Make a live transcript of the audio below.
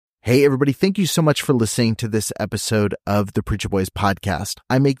Hey, everybody. Thank you so much for listening to this episode of the Preacher Boys podcast.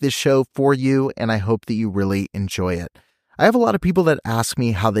 I make this show for you, and I hope that you really enjoy it. I have a lot of people that ask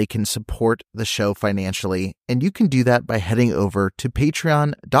me how they can support the show financially, and you can do that by heading over to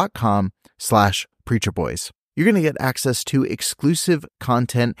patreon.com/preacherboys. You're going to get access to exclusive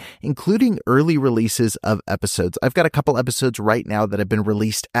content, including early releases of episodes. I've got a couple episodes right now that have been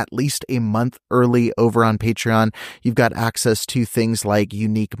released at least a month early over on Patreon. You've got access to things like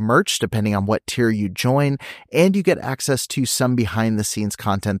unique merch, depending on what tier you join, and you get access to some behind-the-scenes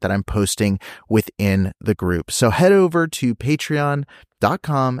content that I'm posting within the group. So head over to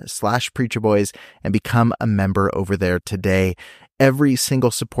patreon.com/preacherboys and become a member over there today. Every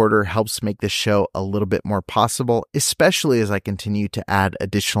single supporter helps make this show a little bit more possible, especially as I continue to add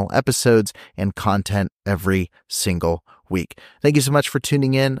additional episodes and content every single week. Thank you so much for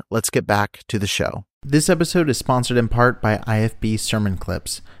tuning in. Let's get back to the show. This episode is sponsored in part by IFB Sermon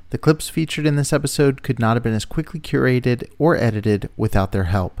Clips. The clips featured in this episode could not have been as quickly curated or edited without their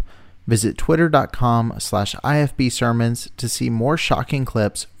help. Visit twitter.com/IFB Sermons to see more shocking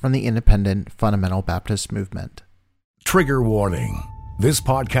clips from the independent fundamental Baptist movement. Trigger warning. This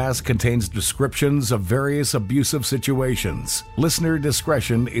podcast contains descriptions of various abusive situations. Listener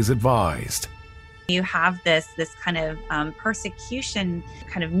discretion is advised. You have this kind of persecution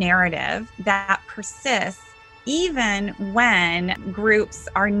kind of narrative that persists even when groups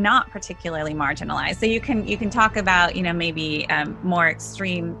are not particularly marginalized. So you can talk about, maybe more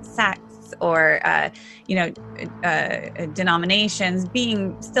extreme sects or, denominations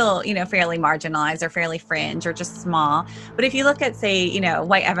being still, fairly marginalized or fairly fringe or just small. But if you look at, say,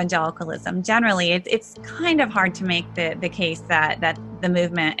 white evangelicalism, generally it's kind of hard to make the case that the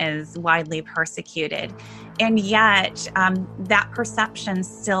movement is widely persecuted. And yet that perception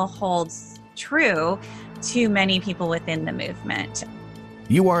still holds true to many people within the movement.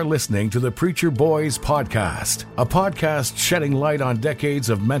 You are listening to the Preacher Boys podcast, a podcast shedding light on decades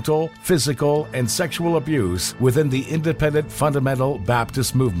of mental, physical, and sexual abuse within the independent fundamental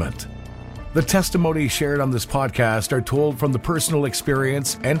Baptist movement. The testimonies shared on this podcast are told from the personal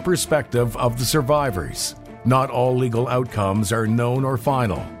experience and perspective of the survivors. Not all legal outcomes are known or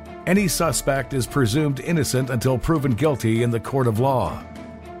final. Any suspect is presumed innocent until proven guilty in the court of law.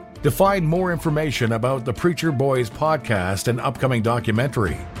 To find more information about the Preacher Boys podcast and upcoming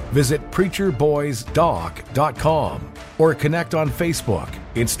documentary, visit preacherboysdoc.com or connect on Facebook,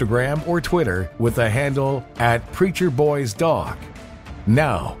 Instagram, or Twitter with the handle @preacherboysdoc.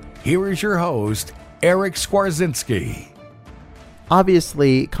 Now, here is your host, Eric Skwarczynski.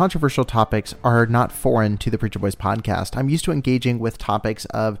 Obviously, controversial topics are not foreign to the Preacher Boys podcast. I'm used to engaging with topics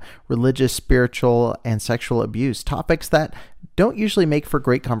of religious, spiritual, and sexual abuse, topics that don't usually make for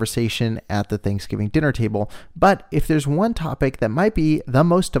great conversation at the Thanksgiving dinner table. But if there's one topic that might be the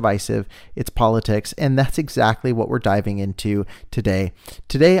most divisive, it's politics, and that's exactly what we're diving into today.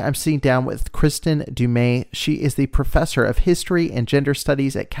 Today, I'm sitting down with Kristen Dumais. She is the professor of history and gender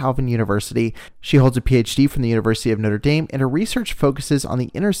studies at Calvin University. She holds a PhD from the University of Notre Dame, and her research focuses on the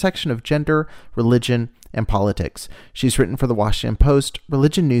intersection of gender, religion, and politics. She's written for the Washington Post,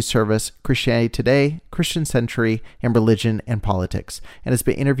 Religion News Service, Christianity Today, Christian Century, and Religion and Politics, and has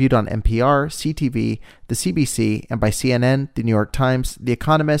been interviewed on NPR, CTV, the CBC, and by CNN, the New York Times, The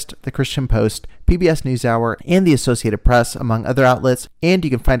Economist, the Christian Post, PBS NewsHour, and the Associated Press, among other outlets. And you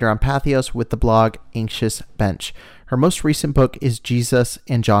can find her on Patheos with the blog Anxious Bench. Her most recent book is Jesus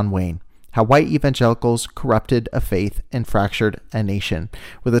and John Wayne: How White Evangelicals Corrupted a Faith and Fractured a Nation.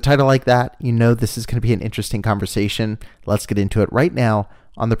 With a title like that, you know this is going to be an interesting conversation. Let's get into it right now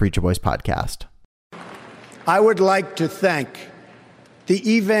on the Preacher Boys podcast. I would like to thank the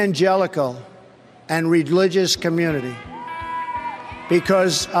evangelical and religious community,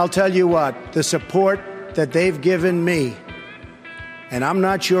 because I'll tell you what, the support that they've given me, and I'm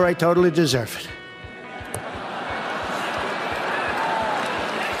not sure I totally deserve it,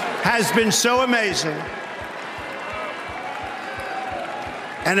 has been so amazing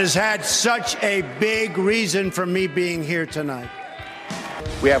and has had such a big reason for me being here tonight.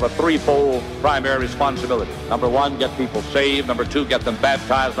 We have a threefold primary responsibility. Number one, get people saved. Number two, get them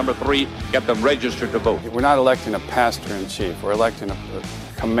baptized. Number three, get them registered to vote. We're not electing a pastor-in-chief. We're electing a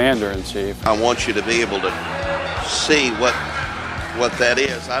commander-in-chief. I want you to be able to see what that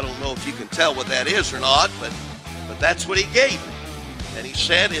is. I don't know if you can tell what that is or not, but that's what he gave me. And he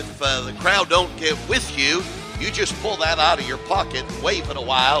said, if the crowd don't get with you, you just pull that out of your pocket and wave it a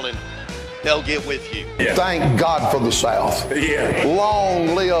while, and they'll get with you. Yeah. Thank God for the South. Yeah.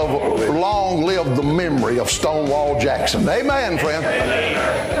 Long live the memory of Stonewall Jackson. Amen, friend.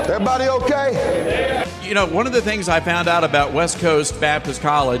 Everybody okay? one of the things I found out about West Coast Baptist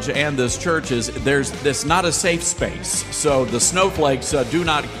College and this church is this not a safe space. So the snowflakes do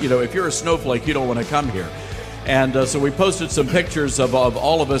not, if you're a snowflake, you don't want to come here. And so we posted some pictures of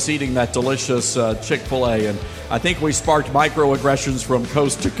all of us eating that delicious Chick-fil-A, and I think we sparked microaggressions from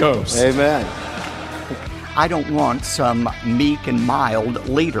coast to coast. Amen. I don't want some meek and mild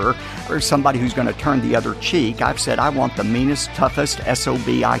leader or somebody who's going to turn the other cheek. I've said I want the meanest, toughest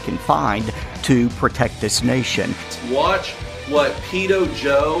SOB I can find to protect this nation. Watch what Pedo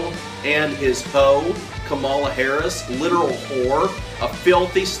Joe and his hoe, Kamala Harris, literal whore, a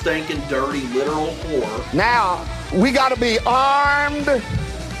filthy, stinking, dirty, literal whore. Now, we got to be armed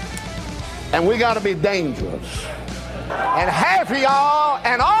and we got to be dangerous. And half of y'all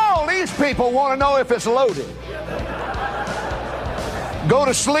and all these people want to know if it's loaded. Go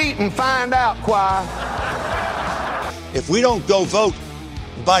to sleep and find out, choir. If we don't go vote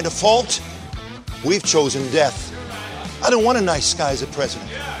by default, we've chosen death. I don't want a nice guy as a president.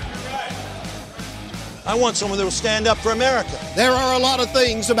 I want someone that will stand up for America. There are a lot of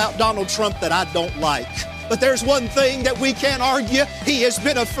things about Donald Trump that I don't like. But there's one thing that we can't argue. He has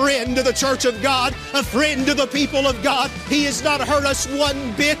been a friend to the Church of God, a friend to the people of God. He has not hurt us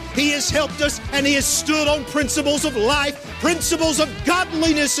one bit. He has helped us, and he has stood on principles of life, principles of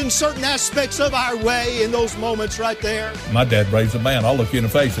godliness in certain aspects of our way in those moments right there. My dad raised a man. I'll look you in the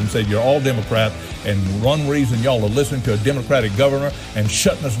face and say, you're all Democrat, and one reason y'all are listening to a Democratic governor and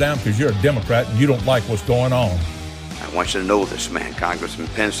shutting us down because you're a Democrat and you don't like what's going on. I want you to know this man. Congressman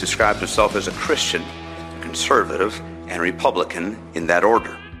Pence described himself as a Christian, conservative, and Republican in that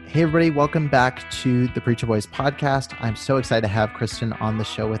order. Hey everybody, welcome back to the Preacher Boys podcast. I'm so excited to have Kristen on the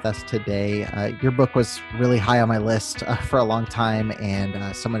show with us today. Your book was really high on my list for a long time,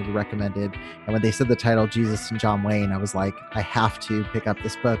 and somebody recommended. And when they said the title, Jesus and John Wayne, I was like, I have to pick up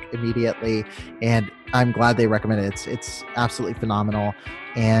this book immediately. And I'm glad they recommended it. It's absolutely phenomenal.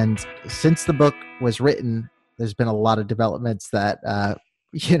 And since the book was written, there's been a lot of developments that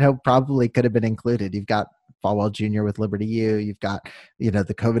probably could have been included. You've got Falwell Jr. with Liberty U. You've got, the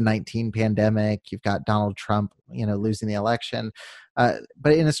COVID-19 pandemic. You've got Donald Trump, losing the election.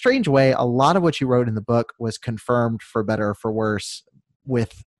 But in a strange way, a lot of what you wrote in the book was confirmed for better or for worse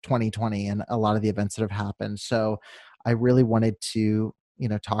with 2020 and a lot of the events that have happened. So I really wanted to,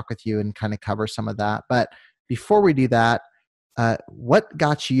 talk with you and kind of cover some of that. But before we do that, what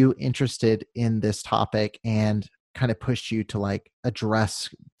got you interested in this topic and kind of pushed you to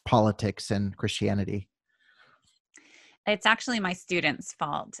address politics and Christianity? It's actually my students'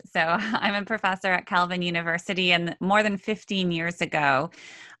 fault. So I'm a professor at Calvin University, and more than 15 years ago,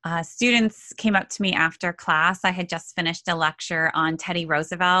 students came up to me after class. I had just finished a lecture on Teddy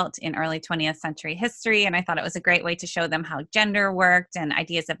Roosevelt in early 20th century history, and I thought it was a great way to show them how gender worked and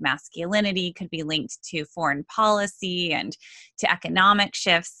ideas of masculinity could be linked to foreign policy and to economic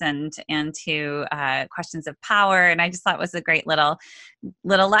shifts and to questions of power. And I just thought it was a great little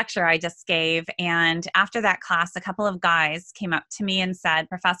lecture I just gave. And after that class, a couple of guys came up to me and said,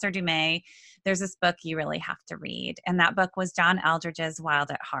 Professor Dumais, there's this book you really have to read. And that book was John Eldredge's Wild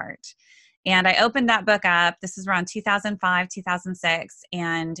at Heart. And I opened that book up. This is around 2005, 2006.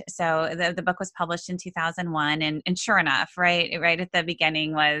 And so the book was published in 2001. And sure enough, right at the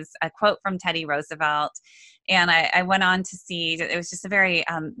beginning was a quote from Teddy Roosevelt. And I went on to see, it was just a very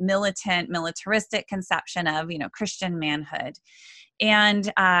militant, militaristic conception of, Christian manhood.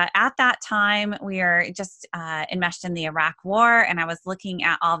 And at that time, we were just enmeshed in the Iraq War, and I was looking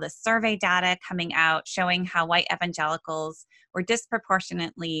at all the survey data coming out showing how white evangelicals were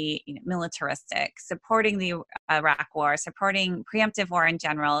disproportionately militaristic, supporting the Iraq War, supporting preemptive war in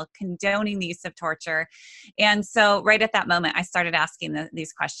general, condoning the use of torture. And so right at that moment, I started asking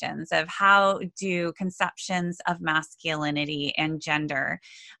these questions of how do conceptions of masculinity and gender,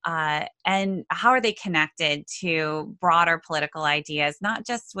 and how are they connected to broader political ideas, not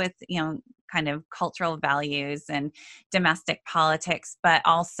just with, kind of cultural values and domestic politics, but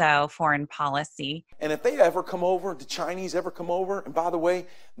also foreign policy. And if they ever come over, the Chinese ever come over, and by the way,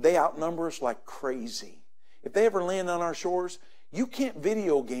 they outnumber us like crazy. If they ever land on our shores, you can't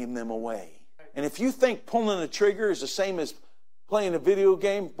video game them away. And if you think pulling a trigger is the same as playing a video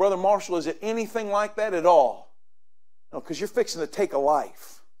game, Brother Marshall, is it anything like that at all? No, because you're fixing to take a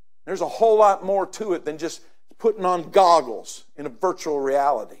life. There's a whole lot more to it than just putting on goggles in a virtual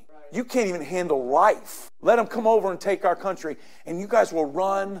reality. You can't even handle life. Let them come over and take our country, and you guys will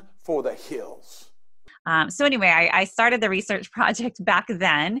run for the hills. So anyway, I started the research project back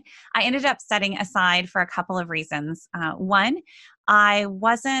then. I ended up setting aside for a couple of reasons. One, I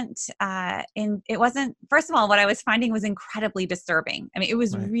wasn't it wasn't, first of all, what I was finding was incredibly disturbing. I mean, it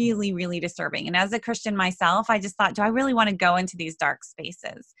was really, really disturbing. And as a Christian myself, I just thought, do I really want to go into these dark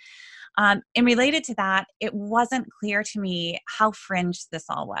spaces? And related to that, it wasn't clear to me how fringe this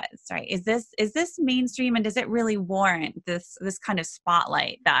all was, right? Is this mainstream, and does it really warrant this kind of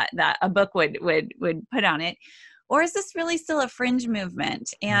spotlight that a book would put on it? Or is this really still a fringe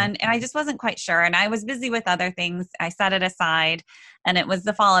movement? And I just wasn't quite sure. And I was busy with other things. I set it aside, and it was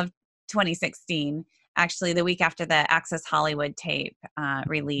the fall of 2016, actually the week after the Access Hollywood tape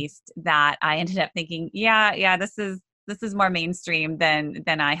released, that I ended up thinking, yeah, this is more mainstream than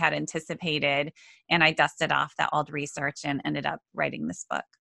I had anticipated. And I dusted off that old research and ended up writing this book.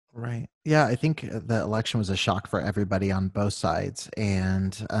 Right. Yeah, I think the election was a shock for everybody on both sides.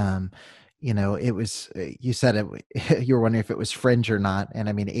 And, it was, you said it, you were wondering if it was fringe or not. And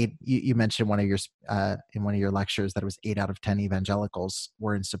I mean, you mentioned in one of your lectures that it was 8 out of 10 evangelicals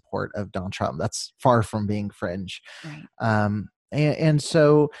were in support of Donald Trump. That's far from being fringe. Right. And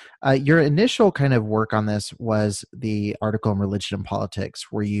so your initial kind of work on this was the article in Religion and Politics,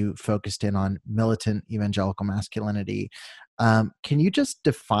 where you focused in on militant evangelical masculinity. Can you just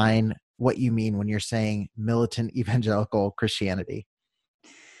define what you mean when you're saying militant evangelical Christianity?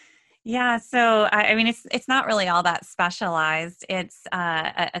 Yeah, so I mean, it's not really all that specialized. It's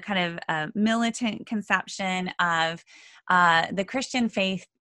a kind of a militant conception of the Christian faith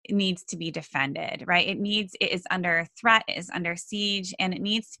needs to be defended, right? It is under threat, it is under siege, and it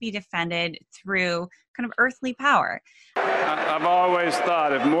needs to be defended through kind of earthly power. I've always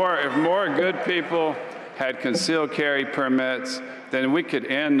thought if more good people had concealed carry permits, then we could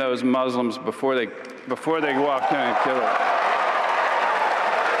end those Muslims before they walk in and kill it.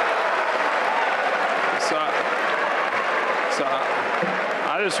 So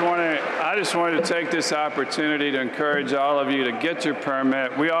I just wanted to take this opportunity to encourage all of you to get your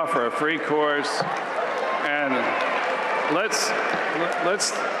permit. We offer a free course, and let's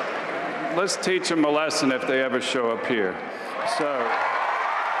teach them a lesson if they ever show up here. So.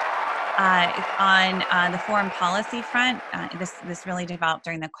 On the foreign policy front, this really developed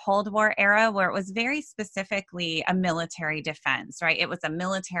during the Cold War era, where it was very specifically a military defense, right? It was a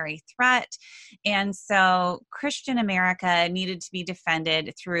military threat. And so Christian America needed to be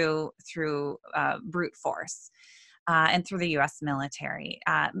defended through brute force and through the U.S. military.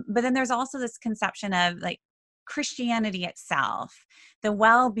 But then there's also this conception of like Christianity itself, the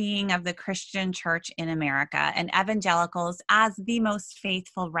well-being of the Christian church in America, and evangelicals as the most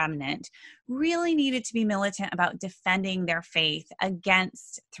faithful remnant really needed to be militant about defending their faith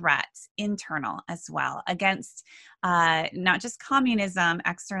against threats, internal as well, against not just communism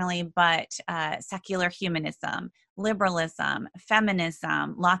externally, but secular humanism, liberalism,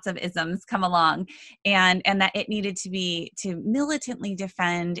 feminism, lots of isms come along, and that it needed to militantly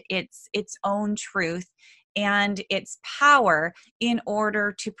defend its own truth and its power in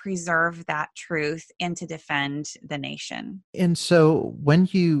order to preserve that truth and to defend the nation. And so when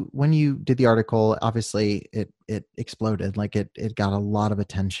you did the article, obviously it exploded, like it got a lot of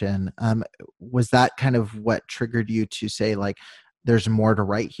attention. Was that kind of what triggered you to say, like, there's more to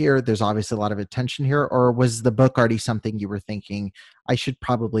write here? There's obviously a lot of attention here. Or was the book already something you were thinking, I should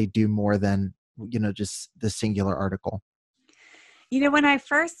probably do more than, just the singular article? When I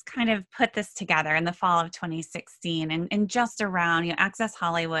first kind of put this together in the fall of 2016 and just around, Access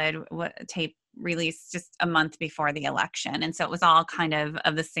Hollywood tape released just a month before the election. And so it was all kind of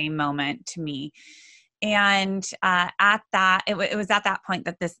the same moment to me. And it was at that point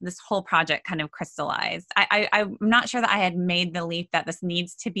that this whole project kind of crystallized. I'm not sure that I had made the leap that this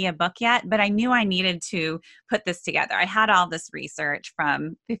needs to be a book yet, but I knew I needed to put this together. I had all this research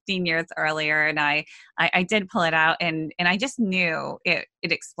from 15 years earlier, and I did pull it out, and I just knew it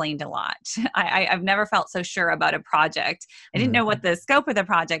explained a lot. I've never felt so sure about a project. I didn't know what the scope of the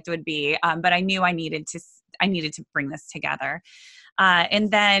project would be, but I knew I needed to bring this together. And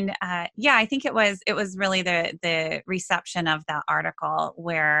then, I think it was really the reception of that article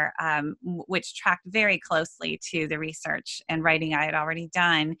where, which tracked very closely to the research and writing I had already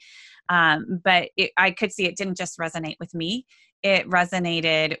done. But I could see it didn't just resonate with me. It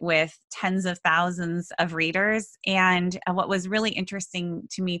resonated with tens of thousands of readers. And what was really interesting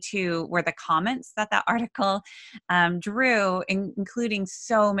to me too were the comments that article drew, including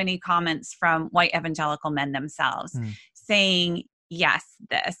so many comments from white evangelical men themselves saying, yes,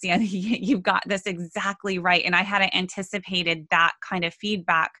 you've got this exactly right. And I hadn't anticipated that kind of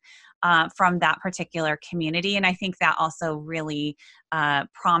feedback from that particular community. And I think that also really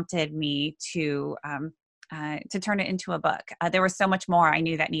prompted me to turn it into a book. There was so much more I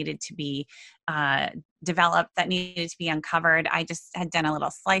knew that needed to be developed, that needed to be uncovered. I just had done a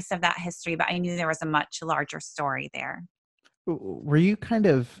little slice of that history, but I knew there was a much larger story there. Were you kind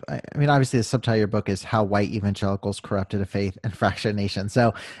of, I mean, obviously the subtitle of your book is How White Evangelicals Corrupted a Faith and Fractured a Nation.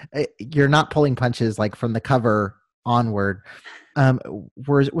 So you're not pulling punches like from the cover onward.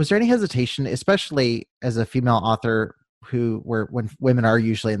 Was there any hesitation, especially as a female author when women are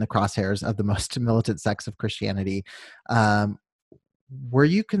usually in the crosshairs of the most militant sects of Christianity, were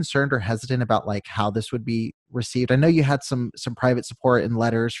you concerned or hesitant about like how this would be received? I know you had some private support and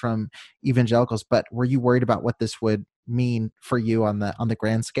letters from evangelicals, but were you worried about what this would mean for you on the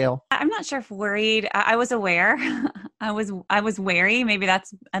grand scale? I'm not sure if worried. I was aware. I was wary. Maybe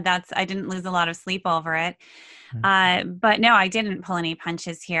that's I didn't lose a lot of sleep over it. But no, I didn't pull any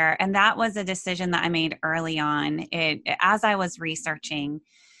punches here. And that was a decision that I made early on. As I was researching,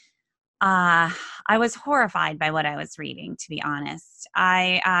 I was horrified by what I was reading, to be honest.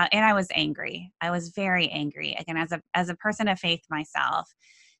 And I was angry. I was very angry. Again, as a person of faith myself,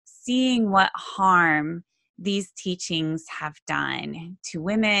 seeing what harm these teachings have done to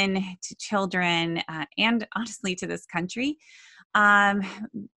women, to children, and honestly to this country.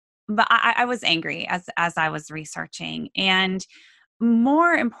 But I was angry as I was researching. And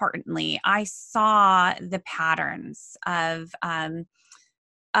more importantly, I saw the patterns of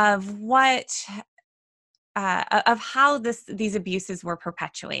how these abuses were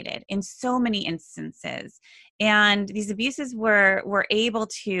perpetuated in so many instances, and these abuses were able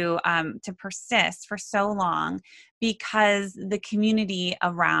to persist for so long because the community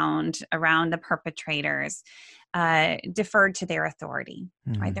around the perpetrators deferred to their authority.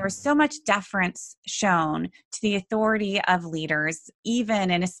 Mm-hmm. Right? There was so much deference shown to the authority of leaders,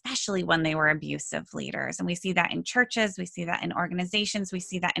 even and especially when they were abusive leaders. And we see that in churches, we see that in organizations, we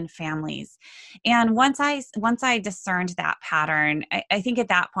see that in families. And once I discerned that pattern, I think at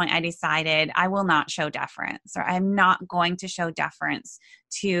that point I decided I will not show deference, or I'm not going to show deference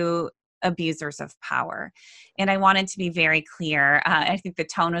to abusers of power. And I wanted to be very clear. I think the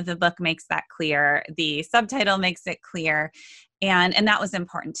tone of the book makes that clear. The subtitle makes it clear. And that was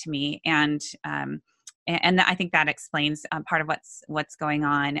important to me. And I think that explains part of what's going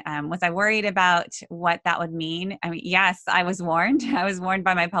on. Was I worried about what that would mean? I mean, yes, I was warned. I was warned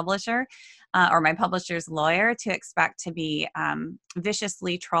by my publisher or my publisher's lawyer to expect to be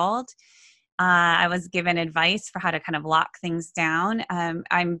viciously trolled. I was given advice for how to kind of lock things down.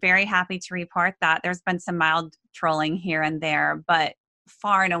 I'm very happy to report that there's been some mild trolling here and there, but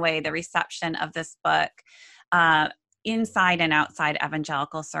far and away the reception of this book inside and outside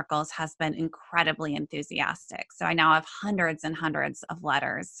evangelical circles has been incredibly enthusiastic. So I now have hundreds and hundreds of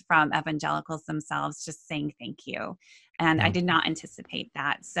letters from evangelicals themselves just saying thank you. And I did not anticipate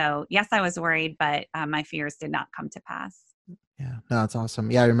that. So yes, I was worried, but my fears did not come to pass. Yeah, no, that's awesome.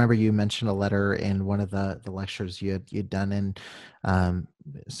 Yeah, I remember you mentioned a letter in one of the lectures you'd done, and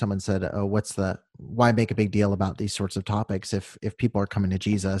someone said, "Oh, why make a big deal about these sorts of topics if people are coming to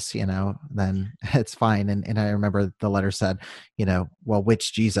Jesus, then it's fine." And I remember the letter said, well,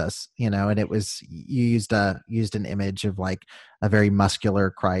 which Jesus, and it was, you used an image of like a very muscular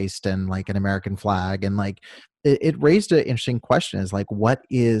Christ and like an American flag, and like it raised an interesting question: is like, what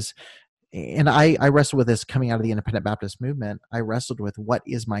is. And I wrestled with this coming out of the Independent Baptist movement. I wrestled with, what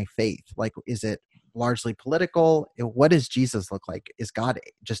is my faith? Like, is it largely political? What does Jesus look like? Is God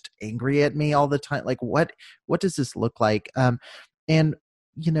just angry at me all the time? Like, what does this look like? And,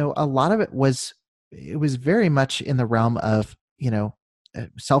 a lot of it was very much in the realm of,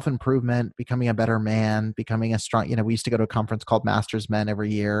 self-improvement, becoming a better man, becoming a strong, we used to go to a conference called Masters Men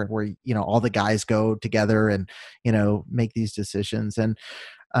every year where, all the guys go together and, make these decisions. And,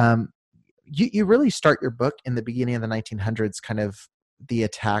 you really start your book in the beginning of the 1900s, kind of the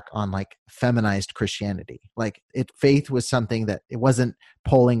attack on like feminized Christianity. Like faith was something that it wasn't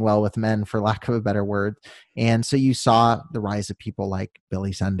polling well with men, for lack of a better word. And so you saw the rise of people like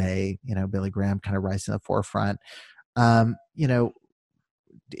Billy Sunday, Billy Graham kind of rising to the forefront.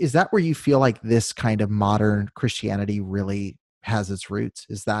 Is that where you feel like this kind of modern Christianity really has its roots?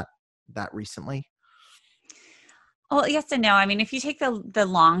 Is that recently? Well, yes and no. I mean, if you take the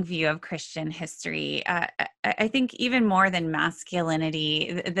long view of Christian history, I think even more than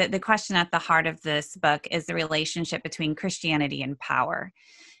masculinity, the question at the heart of this book is the relationship between Christianity and power.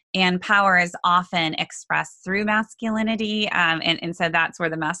 And power is often expressed through masculinity. And so that's where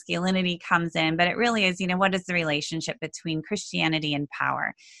the masculinity comes in. But it really is, what is the relationship between Christianity and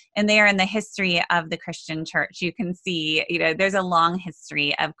power? And there in the history of the Christian church, you can see, there's a long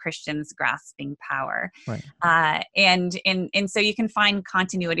history of Christians grasping power. Right. And so you can find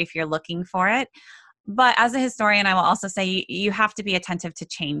continuity if you're looking for it. But as a historian, I will also say you have to be attentive to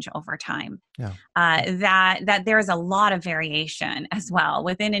change over time. Yeah. That there is a lot of variation as well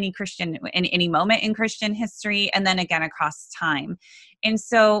within any any moment in Christian history, and then again across time. And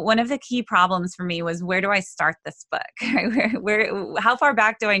so one of the key problems for me was, where do I start this book? How far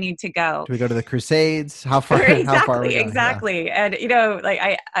back do I need to go? Do we go to the Crusades? How far? Exactly, how far are we going? exactly. Yeah. And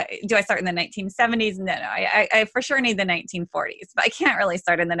like I do I start in the 1970s? No, I for sure need the 1940s, but I can't really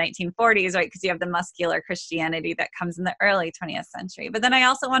start in the 1940s, right? Because you have the muscular Christianity that comes in the early 20th century. But then I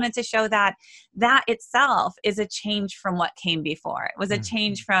also wanted to show that itself is a change from what came before. It was a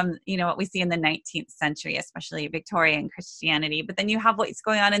change from what we see in the 19th century, especially Victorian Christianity. But then you have what's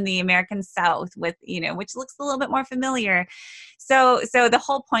going on in the American South with which looks a little bit more familiar. So the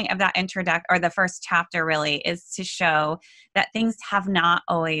whole point of that the first chapter really is to show that things have not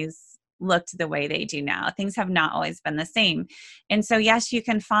always looked the way they do now. Things have not always been the same. And so, yes, you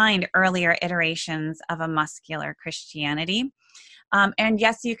can find earlier iterations of a muscular Christianity. And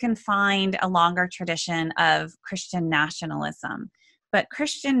yes, you can find a longer tradition of Christian nationalism. But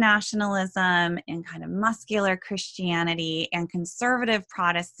Christian nationalism and kind of muscular Christianity and conservative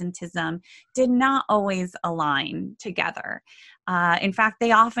Protestantism did not always align together. In fact,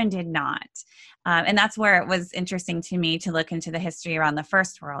 they often did not. And that's where it was interesting to me to look into the history around the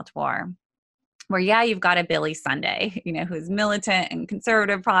First World War, where, you've got a Billy Sunday, who's militant and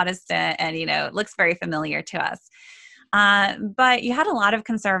conservative Protestant and, looks very familiar to us. But you had a lot of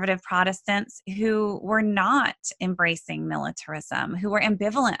conservative Protestants who were not embracing militarism, who were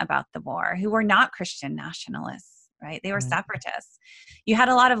ambivalent about the war, who were not Christian nationalists, right? They were separatists. You had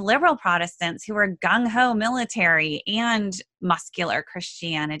a lot of liberal Protestants who were gung-ho military and muscular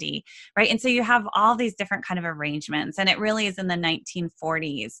Christianity, right? And so you have all these different kind of arrangements. And it really is in the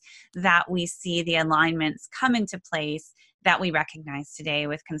 1940s that we see the alignments come into place that we recognize today,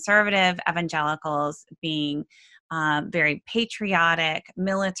 with conservative evangelicals being very patriotic,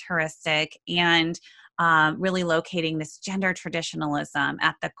 militaristic, and really locating this gender traditionalism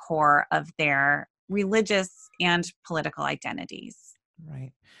at the core of their religious and political identities.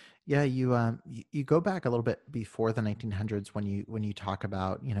 Right. Yeah, you go back a little bit before the 1900s when you talk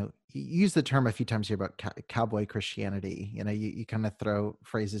about, you use the term a few times here about cowboy Christianity. You kind of throw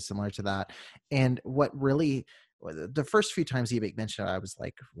phrases similar to that. And what really, the first few times you make mention of it, I was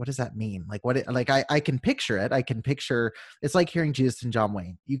like, what does that mean? Like I can picture it. I can picture, it's like hearing Jesus and John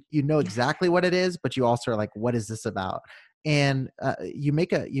Wayne. You know exactly what it is, but you also are like, what is this about? And you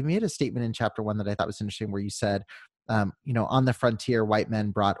made a statement in chapter 1 that I thought was interesting, where you said, on the frontier, white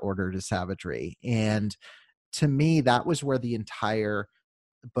men brought order to savagery. And to me, that was where the entire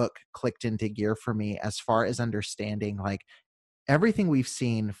book clicked into gear for me, as far as understanding like everything we've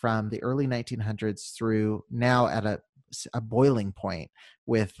seen from the early 1900s through now at a boiling point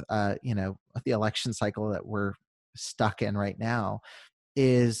with, the election cycle that we're stuck in right now,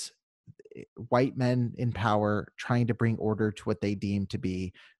 is white men in power trying to bring order to what they deem to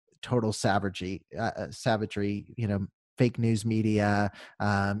be total savagery, fake news media,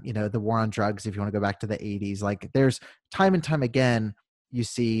 the war on drugs. If you want to go back to the 80s, like there's time and time again, you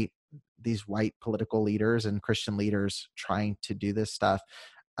see these white political leaders and Christian leaders trying to do this stuff.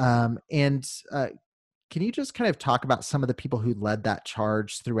 Can you just kind of talk about some of the people who led that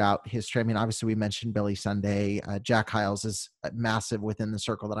charge throughout history? I mean, obviously we mentioned Billy Sunday. Jack Hyles is massive within the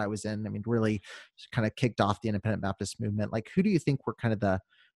circle that I was in. I mean, really kind of kicked off the independent Baptist movement. Like, who do you think were kind of the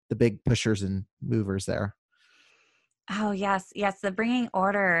big pushers and movers there? Oh, yes. The bringing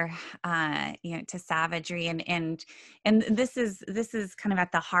order, to savagery, and this is kind of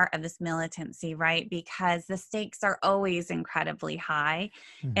at the heart of this militancy, right? Because the stakes are always incredibly high,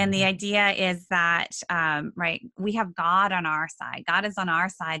 and the idea is that, right, we have God on our side. God is on our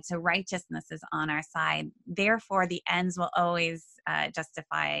side, so righteousness is on our side. Therefore, the ends will always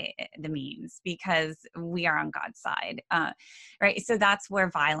justify the means, because we are on God's side, right? So that's where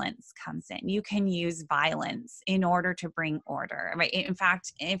violence comes in. You can use violence in order to bring order, right? In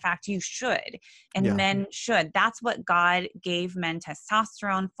fact, you should, and men should. That's what God gave men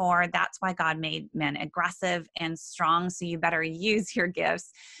testosterone for. That's why God made men aggressive and strong. So you better use your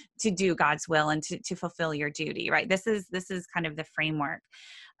gifts to do God's will and to fulfill your duty, right? This is kind of the framework.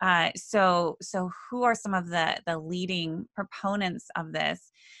 So who are some of the leading proponents of this?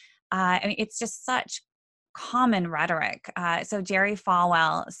 I mean, it's just such common rhetoric. So Jerry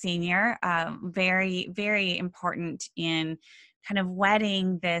Falwell Sr., very, very important in kind of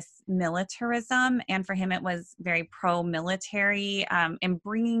wedding this militarism. And for him, it was very pro-military, and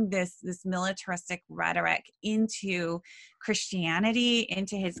bringing this militaristic rhetoric into Christianity,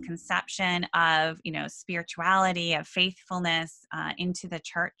 into his conception of, spirituality, of faithfulness, into the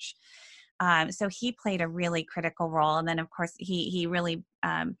church. So he played a really critical role. And then, of course, he really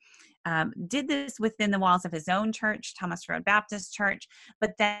did this within the walls of his own church, Thomas Road Baptist Church,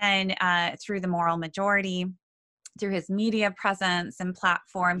 but then through the moral majority, through his media presence and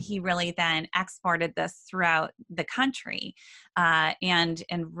platform, he really then exported this throughout the country, and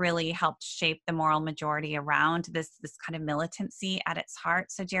really helped shape the moral majority around this kind of militancy at its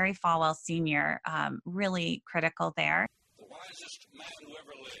heart. So Jerry Falwell Sr., really critical there. The wisest man who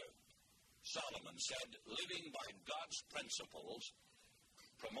ever lived, Solomon, said, living by God's principles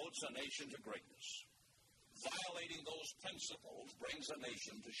promotes a nation to greatness. Violating those principles brings a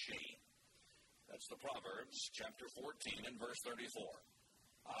nation to shame. That's the Proverbs, chapter 14 and verse 34.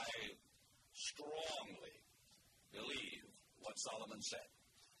 I strongly believe what Solomon said.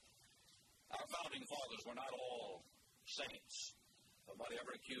 Our founding fathers were not all saints. Nobody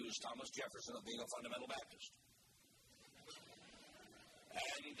ever accused Thomas Jefferson of being a fundamental Baptist.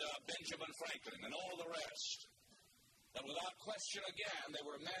 And Benjamin Franklin and all the rest. And without question again, they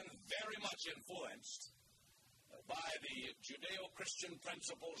were men very much influenced by the Judeo-Christian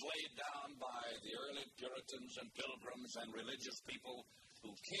principles laid down by the early Puritans and Pilgrims and religious people who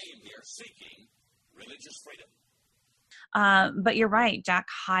came here seeking religious freedom. But you're right, Jack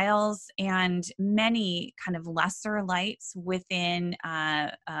Hyles and many kind of lesser lights within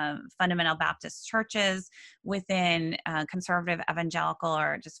fundamental Baptist churches, within conservative evangelical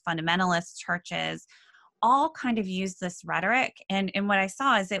or just fundamentalist churches, all kind of use this rhetoric. And what I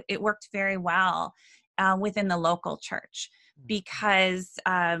saw is it worked very well within the local church, because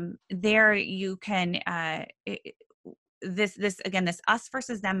there you can this us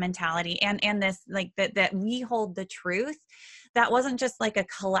versus them mentality, and this like that we hold the truth. That wasn't just like a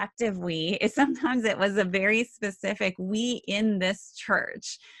collective we. Sometimes it was a very specific we in this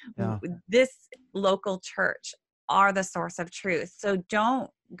church, this local church are the source of truth. So don't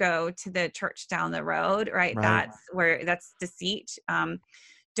go to the church down the road, right? That's deceit.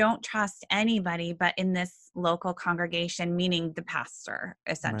 Don't trust anybody but in this local congregation, meaning the pastor,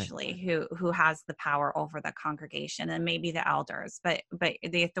 essentially, who has the power over the congregation, and maybe the elders. But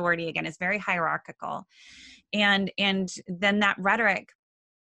the authority, again, is very hierarchical. And then that rhetoric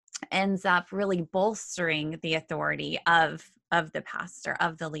ends up really bolstering the authority of the pastor,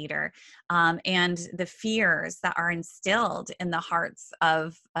 of the leader, and the fears that are instilled in the hearts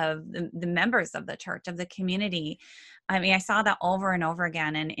of the members of the church, of the community. I mean, I saw that over and over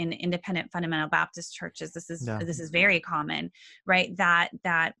again in independent fundamental Baptist churches. This is very common, right?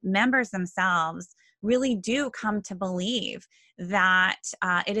 That members themselves really do come to believe that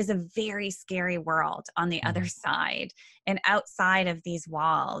it is a very scary world on the other side and outside of these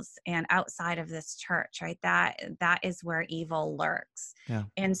walls and outside of this church, right? That is where evil lurks. Yeah.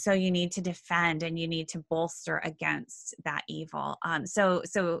 And so you need to defend and you need to bolster against that evil. So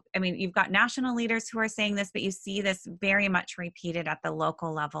I mean, you've got national leaders who are saying this, but you see this very much repeated at the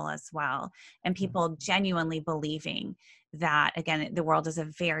local level as well. And people genuinely believing that, again, the world is a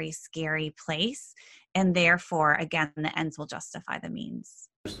very scary place. And therefore, again, the ends will justify the means.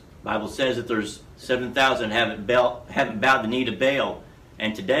 The Bible says that there's 7,000 haven't bowed the knee to Baal.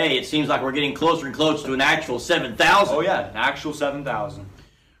 And today it seems like we're getting closer and closer to an actual 7,000. Oh yeah, an actual 7,000.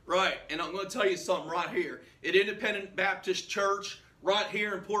 Right, and I'm going to tell you something right here. At Independent Baptist Church, right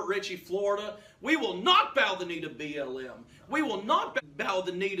here in Port Richey, Florida, we will not bow the knee to BLM. We will not bow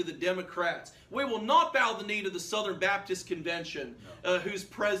the knee to the Democrats. We will not bow the knee to the Southern Baptist Convention, whose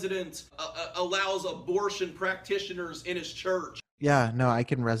president allows abortion practitioners in his church. Yeah, no, I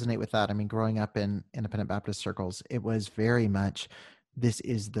can resonate with that. I mean, growing up in independent Baptist circles, it was very much, this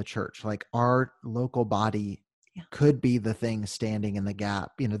is the church. Like, our local body could be the thing standing in the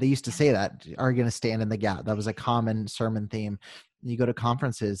gap. You know, they used to say that, are going to stand in the gap. That was a common sermon theme. You go to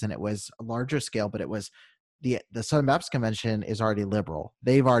conferences and it was a larger scale, but it was the Southern Baptist Convention is already liberal.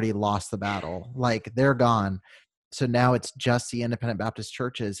 They've already lost the battle. Like, they're gone. So now it's just the independent Baptist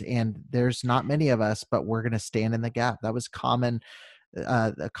churches, and there's not many of us, but we're going to stand in the gap. That was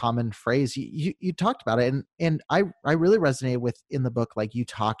a common phrase. You talked about it, and I really resonated with in the book, like you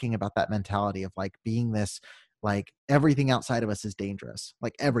talking about that mentality of like being this, like everything outside of us is dangerous.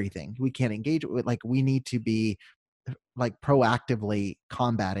 Like everything we can't engage with, like we need to be like proactively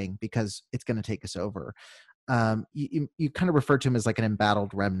combating because it's going to take us over. You kind of referred to him as like an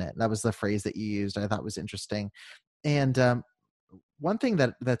embattled remnant. That was the phrase that you used. I thought was interesting. And one thing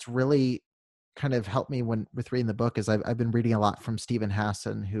that's really kind of helped me with reading the book is I've been reading a lot from Stephen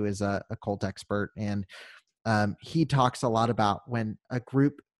Hassan, who is a cult expert. And he talks a lot about when a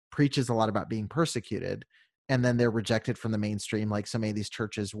group preaches a lot about being persecuted and then they're rejected from the mainstream, like so many of these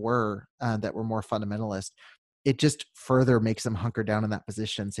churches were that were more fundamentalist. it just further makes them hunker down in that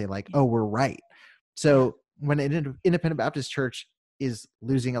position and say like, oh, we're right. So when an independent Baptist church is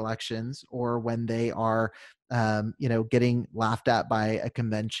losing elections, or when they are, getting laughed at by a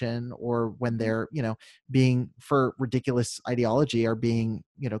convention, or when they're, being for ridiculous ideology are being,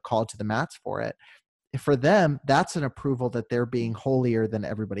 called to the mats for it, for them, that's an approval that they're being holier than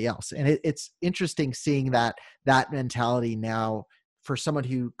everybody else. And it's interesting seeing that mentality now for someone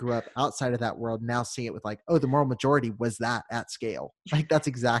who grew up outside of that world, now seeing it with like, oh, the moral majority was that at scale. Like that's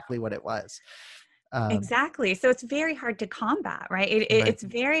exactly what it was. Exactly. So it's very hard to combat, right? It's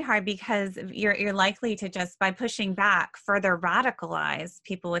very hard because you're likely to just, by pushing back, further radicalize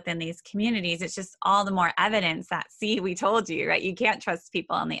people within these communities. It's just all the more evidence that, see, we told you, right? You can't trust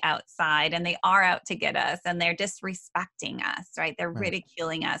people on the outside, and they are out to get us, and they're disrespecting us, right? They're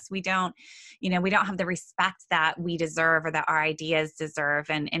ridiculing us. We don't have the respect that we deserve or that our ideas deserve,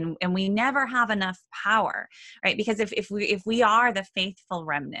 and we never have enough power, right? Because if we are the faithful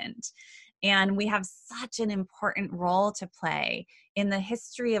remnant, and we have such an important role to play in the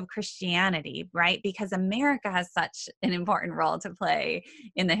history of Christianity, right? Because America has such an important role to play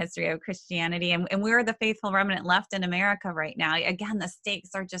in the history of Christianity. And we're the faithful remnant left in America right now. Again, the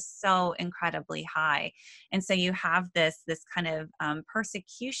stakes are just so incredibly high. And so you have this kind of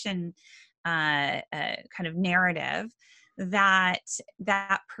persecution kind of narrative that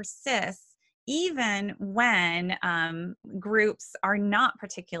persists, even when groups are not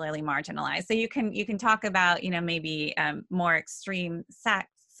particularly marginalized. So you can talk about, maybe more extreme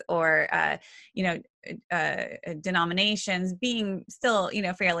sects or, denominations being still,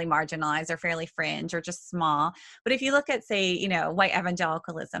 fairly marginalized or fairly fringe or just small. But if you look at, say, white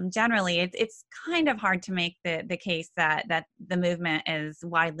evangelicalism, generally, it's kind of hard to make the case that the movement is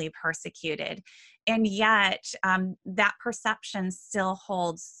widely persecuted. And yet that perception still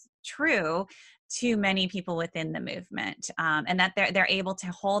holds true to many people within the movement, and that they're able to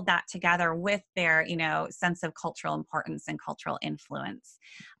hold that together with their sense of cultural importance and cultural influence.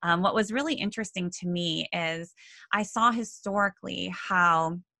 What was really interesting to me is I saw historically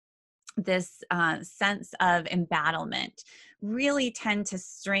how this sense of embattlement really tended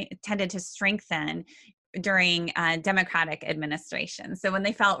to strengthen during Democratic administration. So when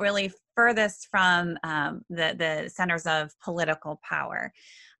they felt really furthest from the centers of political power.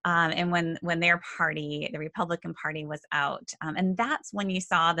 And when their party, the Republican Party, was out, and that's when you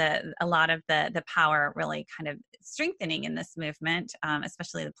saw a lot of the power really kind of strengthening in this movement,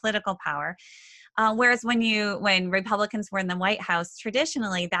 especially the political power. Whereas when Republicans were in the White House,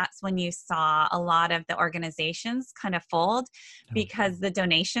 traditionally, that's when you saw a lot of the organizations kind of fold because the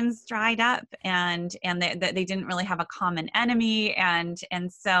donations dried up and they didn't really have a common enemy. And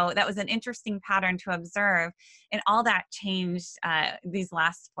so that was an interesting pattern to observe. And all that changed these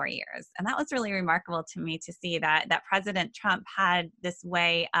last 4 years. And that was really remarkable to me to see that President Trump had this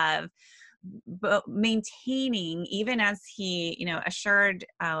way of maintaining, even as he, assured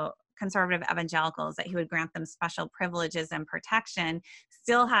conservative evangelicals that he would grant them special privileges and protection,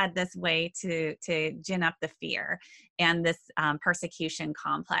 still had this way to gin up the fear and this persecution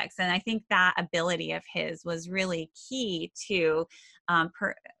complex. And I think that ability of his was really key to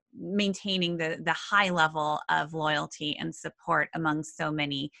maintaining the high level of loyalty and support among so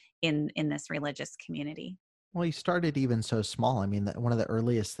many in this religious community. Well, he started even so small. I mean, one of the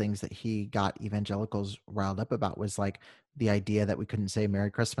earliest things that he got evangelicals riled up about was like the idea that we couldn't say Merry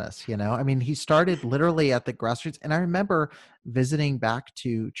Christmas, I mean, he started literally at the grassroots. And I remember visiting back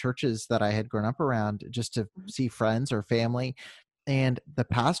to churches that I had grown up around just to see friends or family. And the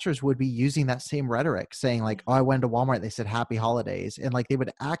pastors would be using that same rhetoric, saying like, oh, I went to Walmart. They said happy holidays. And like, they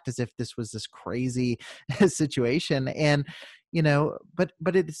would act as if this was this crazy situation. And, but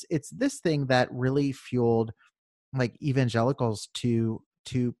it's this thing that really fueled like evangelicals to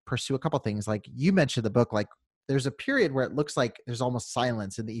pursue a couple things. Like you mentioned the book, like there's a period where it looks like there's almost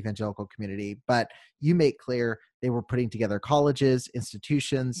silence in the evangelical community, but you make clear they were putting together colleges,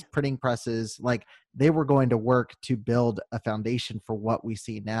 institutions, printing presses, like they were going to work to build a foundation for what we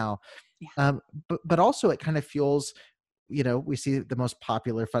see now. But also it kind of fuels, we see the most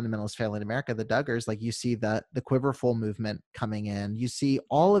popular fundamentalist family in America, the Duggars, like you see the Quiverful movement coming in. You see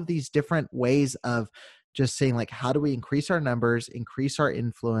all of these different ways of just saying like, how do we increase our numbers, increase our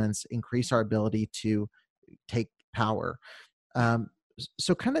influence, increase our ability to take power?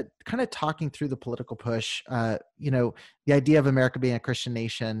 So kind of talking through the political push, the idea of America being a Christian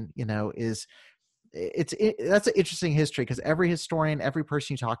nation, that's an interesting history because every historian, every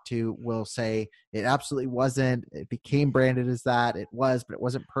person you talk to will say it absolutely wasn't. It became branded as that. It was, but it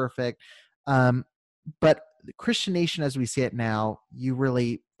wasn't perfect. But the Christian nation, as we see it now, you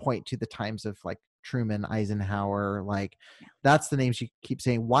really point to the times of like Truman, Eisenhower, like that's the names you keep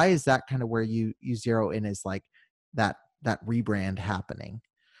saying. Why is that kind of where you zero in as like that rebrand happening?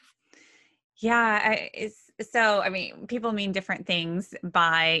 Yeah, I mean, people mean different things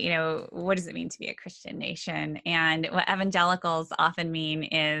by, what does it mean to be a Christian nation? And what evangelicals often mean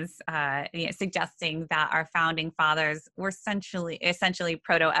is suggesting that our founding fathers were essentially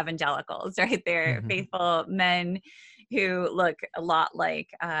proto-evangelicals, right? They're faithful men who look a lot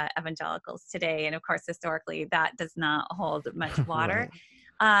like evangelicals today. And of course, historically, that does not hold much water.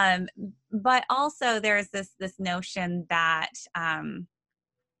 Right. But also there's this notion that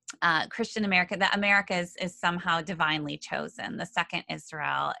Christian America, that America is somehow divinely chosen, the second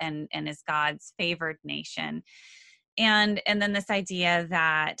Israel, and is God's favored nation. And then this idea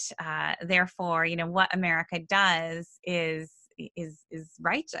that therefore, what America does is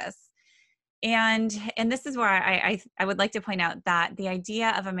righteous. And this is where I would like to point out that the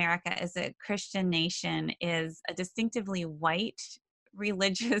idea of America as a Christian nation is a distinctively white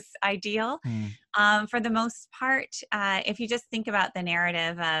religious ideal. For the most part, if you just think about the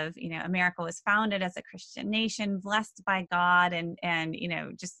narrative of, America was founded as a Christian nation, blessed by God, and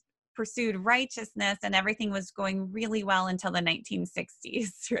just pursued righteousness, and everything was going really well until the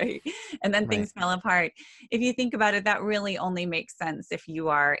 1960s, right? And then things fell apart. If you think about it, that really only makes sense if you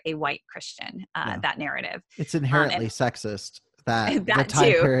are a white Christian, that narrative. It's inherently sexist, that the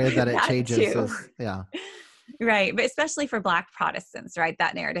time period that it changes. Right. But especially for Black Protestants, right?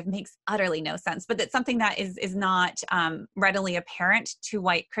 That narrative makes utterly no sense. But it's something that is not readily apparent to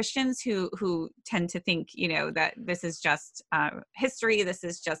white Christians who tend to think, that this is just history, this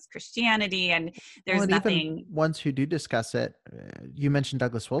is just Christianity, and there's nothing. Even ones who do discuss it, you mentioned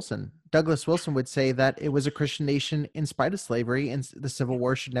Douglas Wilson. Douglas Wilson would say that it was a Christian nation in spite of slavery, and the Civil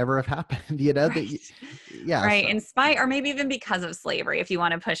War should never have happened. Right. In spite, or maybe even because of slavery, if you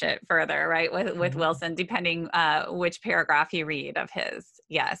want to push it further, right? With Wilson, depending which paragraph you read of his.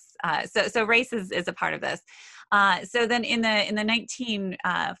 Yes. So race is a part of this. So then in the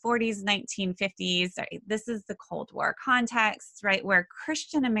 1940s, 1950s, this is the Cold War context, right, where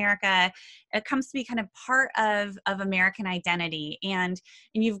Christian America, it comes to be kind of part of American identity. And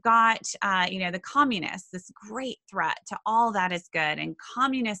you've got, the communists, this great threat to all that is good. And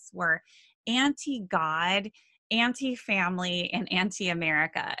communists were anti-God, anti-family, and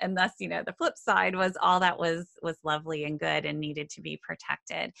anti-America. And thus, the flip side was all that was lovely and good and needed to be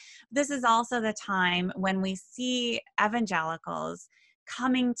protected. This is also the time when we see evangelicals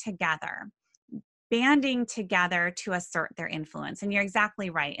coming together, banding together to assert their influence. And you're exactly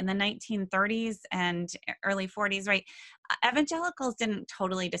right. In the 1930s and early 40s, right, evangelicals didn't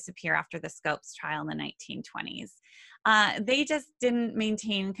totally disappear after the Scopes trial in the 1920s. They just didn't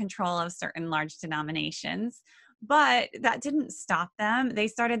maintain control of certain large denominations. But that didn't stop them. They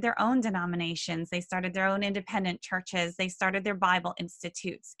started their own denominations. They started their own independent churches. They started their Bible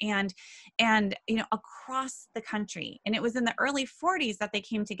institutes and across the country. And it was in the early 40s that they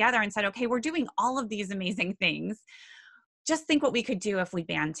came together and said, okay, we're doing all of these amazing things. Just think what we could do if we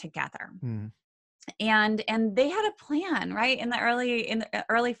band together. And they had a plan, right? In the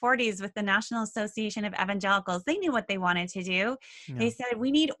early 40s with the National Association of Evangelicals, they knew what they wanted to do. Yeah. They said,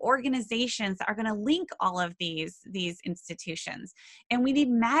 we need organizations that are going to link all of these institutions. And we need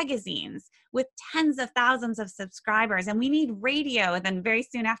magazines with tens of thousands of subscribers. And we need radio. And then very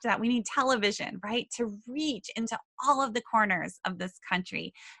soon after that, we need television, right? To reach into all of the corners of this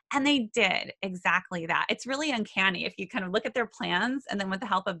country. And they did exactly that. It's really uncanny if you kind of look at their plans, and then with the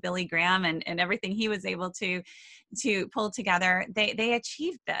help of Billy Graham and everything he was able to pull together, they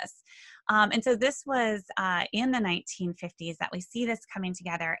achieved this. And so this was in the 1950s that we see this coming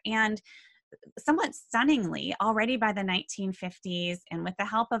together. And somewhat stunningly, already by the 1950s, and with the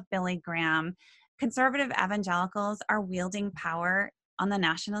help of Billy Graham, conservative evangelicals are wielding power on the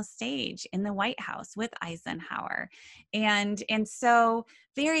national stage in the White House with Eisenhower. And so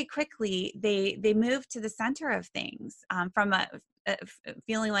very quickly, they moved to the center of things from a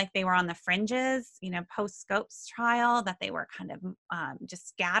feeling like they were on the fringes, post-Scopes trial, that they were kind of just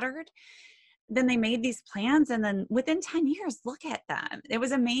scattered. Then they made these plans, and then within 10 years, look at them. It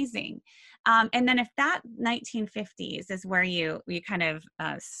was amazing. And then if that 1950s is where you kind of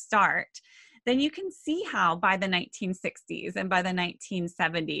start, then you can see how by the 1960s and by the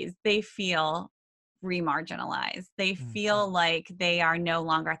 1970s, they feel remarginalized. They feel like they are no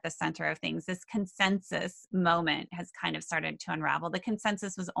longer at the center of things. This consensus moment has kind of started to unravel. The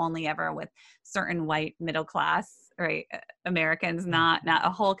consensus was only ever with certain white middle class, right? Americans, not a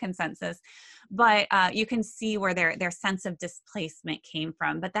whole consensus. But you can see where their sense of displacement came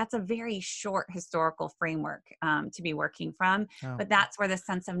from. But that's a very short historical framework to be working from. Oh. But that's where the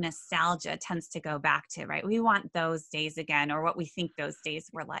sense of nostalgia tends to go back to, right? We want those days again, or what we think those days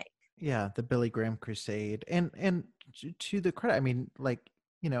were like. Yeah, the Billy Graham crusade. And to the credit, I mean, like,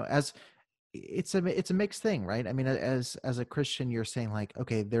 as it's a mixed thing, right? I mean, as a Christian, you're saying like,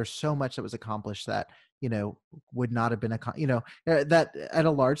 okay, there's so much that was accomplished that, would not have been that at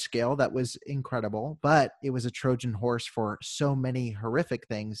a large scale, that was incredible, but it was a Trojan horse for so many horrific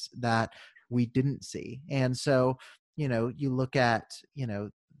things that we didn't see. And so, you look at,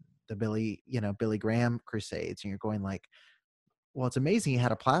 the Billy Graham crusades, and you're going like, well, it's amazing he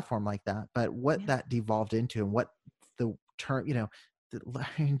had a platform like that, but what that devolved into, and what the term,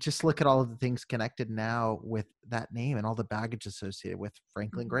 just look at all of the things connected now with that name and all the baggage associated with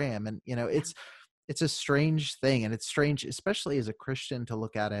Franklin Graham. And, it's a strange thing, and it's strange, especially as a Christian, to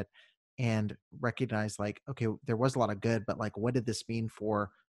look at it and recognize like, okay, there was a lot of good, but like, what did this mean for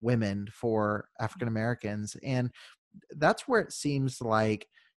women, for African Americans? And that's where it seems like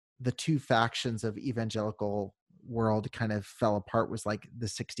the two factions of evangelical world kind of fell apart, was like the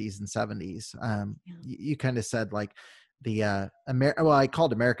 60s and 70s. You kind of said like the I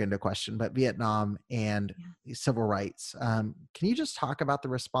called America into question, but Vietnam and civil rights. Can you just talk about the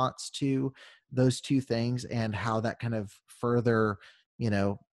response to those two things and how that kind of further,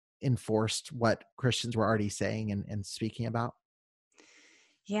 enforced what Christians were already saying and speaking about?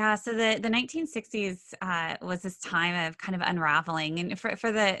 Yeah, so the 1960s was this time of kind of unraveling, and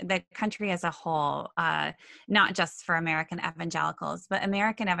for the country as a whole, not just for American evangelicals, but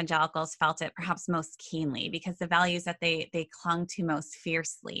American evangelicals felt it perhaps most keenly, because the values that they clung to most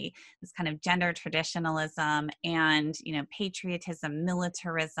fiercely, this kind of gender traditionalism and patriotism,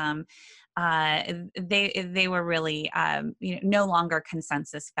 militarism, they were really no longer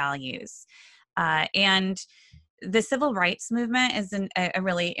consensus values, and the civil rights movement is a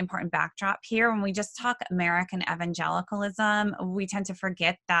really important backdrop here. When we just talk American evangelicalism, we tend to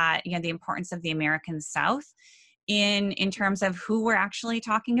forget that, the importance of the American South in terms of who we're actually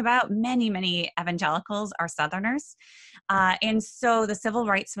talking about. Many evangelicals are Southerners. And so the civil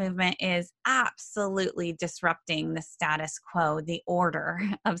rights movement is absolutely disrupting the status quo, the order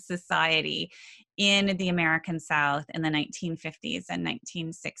of society in the American South in the 1950s and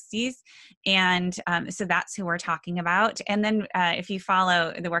 1960s. And so that's who we're talking about. And then if you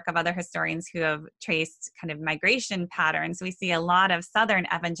follow the work of other historians who have traced kind of migration patterns, we see a lot of Southern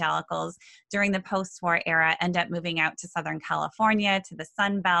evangelicals during the post-war era end up moving out to Southern California, to the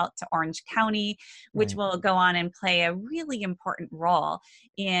Sun Belt, to Orange County, which will go on and play a really important role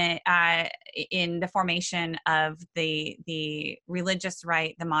in the formation of the religious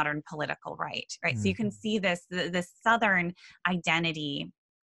right, the modern political right, right? So you can see this, the Southern identity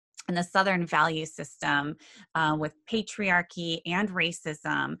and the Southern value system with patriarchy and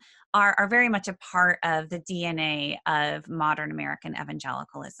racism are very much a part of the DNA of modern American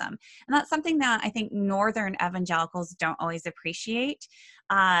evangelicalism. And that's something that I think Northern evangelicals don't always appreciate,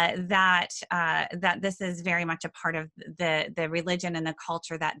 that this is very much a part of the religion and the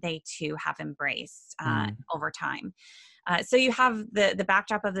culture that they too have embraced over time. So you have the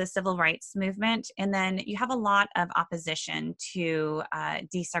backdrop of the civil rights movement, and then you have a lot of opposition to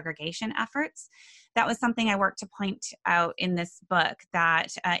desegregation efforts. That was something I worked to point out in this book,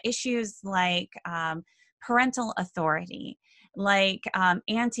 that issues like parental authority, like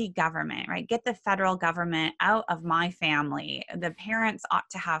anti-government, right? Get the federal government out of my family. The parents ought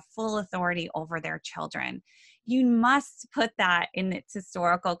to have full authority over their children. You must put that in its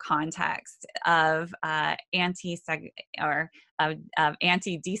historical context of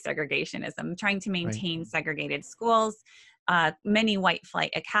anti-desegregationism, trying to maintain segregated schools. Many white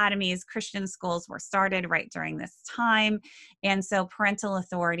flight academies, Christian schools were started right during this time. And so parental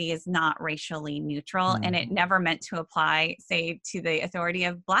authority is not racially neutral, and it never meant to apply, say, to the authority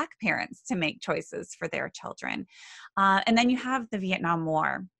of Black parents to make choices for their children. And then you have the Vietnam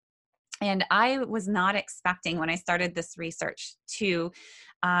War. And I was not expecting, when I started this research, to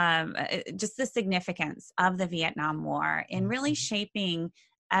just the significance of the Vietnam War in really shaping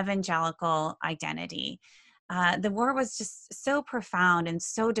evangelical identity. The war was just so profound and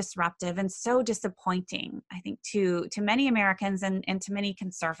so disruptive and so disappointing, I think, to many Americans and to many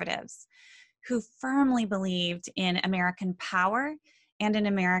conservatives who firmly believed in American power and in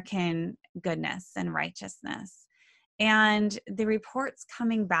American goodness and righteousness. And the reports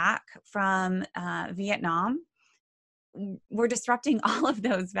coming back from Vietnam were disrupting all of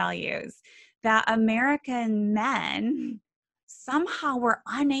those values, that American men somehow were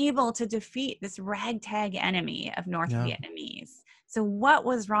unable to defeat this ragtag enemy of North Vietnamese. So what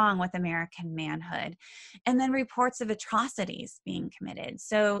was wrong with American manhood? And then reports of atrocities being committed.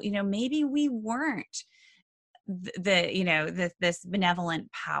 So, maybe we weren't this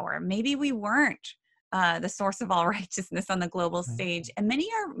benevolent power. Maybe we weren't the source of all righteousness on the global stage. And maybe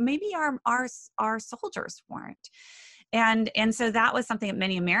our soldiers weren't. And so that was something that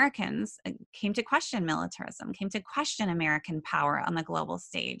many Americans came to question militarism, came to question American power on the global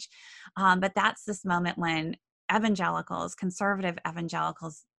stage. But that's this moment when conservative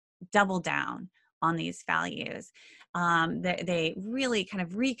evangelicals double down on these values. They really kind of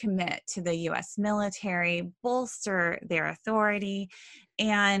recommit to the U.S. military, bolster their authority,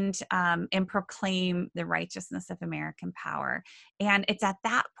 and proclaim the righteousness of American power. And it's at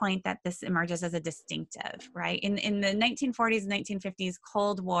that point that this emerges as a distinctive, right? In the 1940s and 1950s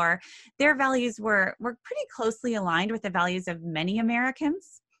Cold War, their values were pretty closely aligned with the values of many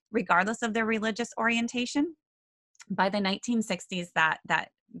Americans, regardless of their religious orientation. By the 1960s, that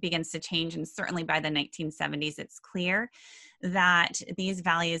begins to change, and certainly by the 1970s, it's clear that these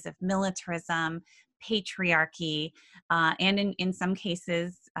values of militarism, patriarchy, and in some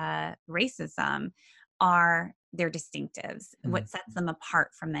cases, racism are their distinctives, what sets them apart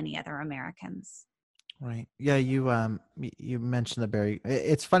from many other Americans. Right. Yeah, you mentioned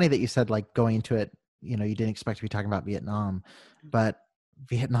it's funny that you said, like, going into it, you didn't expect to be talking about Vietnam, but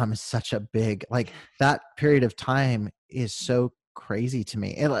Vietnam is such a big, like, that period of time is so crazy to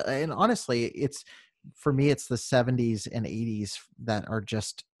me. And honestly, for me, it's the 70s and 80s that are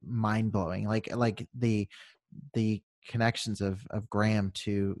just mind blowing. Like the connections of Graham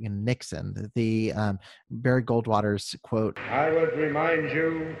to Nixon, the Barry Goldwater's quote. I would remind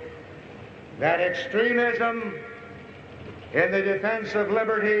you that extremism in the defense of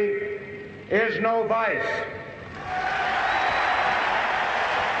liberty is no vice.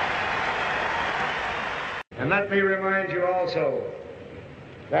 And let me remind you also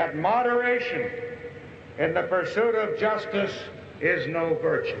that moderation in the pursuit of justice is no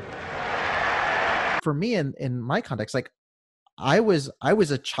virtue. For me, in my context, like, I was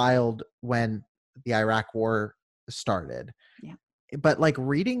a child when the Iraq War started. Yeah. But like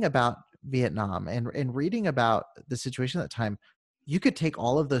reading about Vietnam and reading about the situation at the time, you could take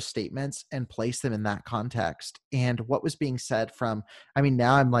all of those statements and place them in that context. And what was being said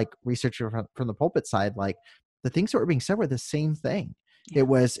now I'm like researching from the pulpit side, like the things that were being said were the same thing. Yeah. It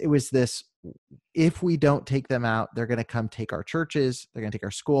was this, if we don't take them out, they're going to come take our churches. They're going to take our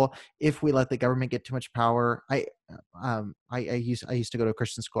school. If we let the government get too much power, I used to go to a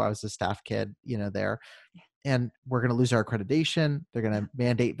Christian school. I was a staff kid, there. And we're going to lose our accreditation. They're going to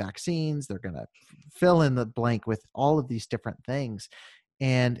mandate vaccines. They're going to fill in the blank with all of these different things.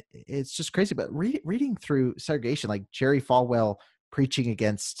 And it's just crazy. But reading through segregation, like Jerry Falwell preaching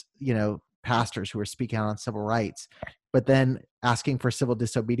against, pastors who were speaking out on civil rights, but then asking for civil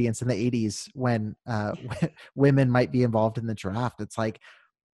disobedience in the 80s when women might be involved in the draft. It's like,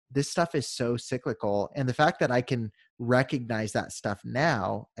 this stuff is so cyclical. And the fact that I can recognize that stuff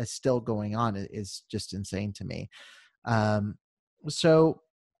now as still going on is just insane to me.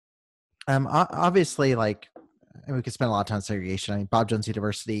 Obviously, like, and we could spend a lot of time on segregation. I mean, Bob Jones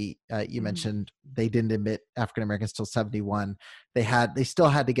University, you mentioned they didn't admit African Americans till 1971. They still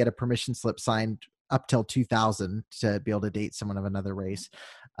had to get a permission slip signed up till 2000 to be able to date someone of another race.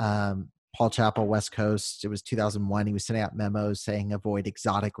 Paul Chappell, West Coast, it was 2001. He was sending out memos saying avoid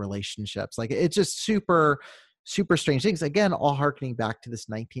exotic relationships. Like, it's just super, super strange things. Again, all hearkening back to this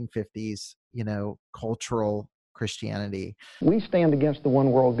 1950s, cultural Christianity. We stand against the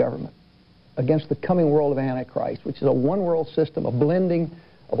one world government, against the coming world of Antichrist, which is a one world system, a blending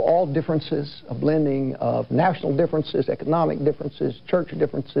of all differences, a blending of national differences, economic differences, church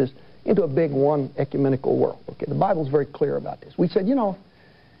differences, into a big one ecumenical world. Okay, the Bible's very clear about this. We said,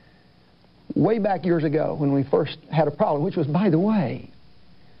 way back years ago when we first had a problem, which was, by the way,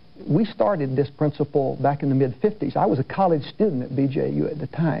 we started this principle back in the mid-50s. I was a college student at BJU at the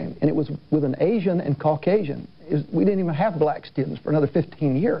time, and it was with an Asian and Caucasian. We didn't even have black students for another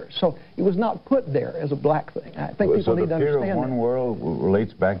 15 years, so it was not put there as a black thing. I think people need to understand that. So the fear of one world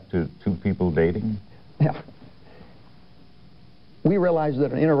relates back to two people dating? Yeah. We realize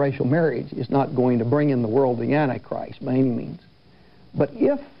that an interracial marriage is not going to bring in the world of the Antichrist by any means. But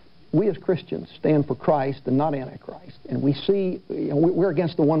if we as Christians stand for Christ and not Antichrist, and we see, we're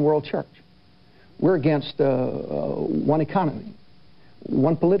against the one world church. We're against one economy,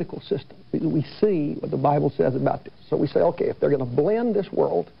 one political system. We see what the Bible says about this. So we say, okay, if they're going to blend this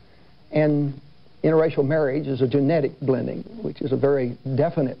world, and interracial marriage is a genetic blending, which is a very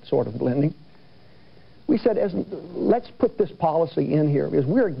definite sort of blending, We said, let's put this policy in here because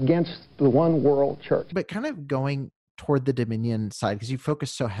we're against the one world church. But kind of going toward the dominion side, because you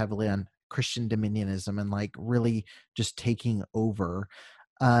focus so heavily on Christian dominionism and like really just taking over.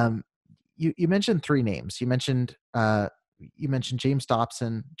 You mentioned three names. You mentioned James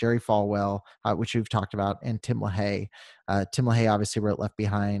Dobson, Jerry Falwell, which we've talked about, and Tim LaHaye. Tim LaHaye obviously wrote Left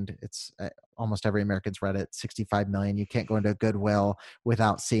Behind. It's almost every American's read it. 65 million. You can't go into a Goodwill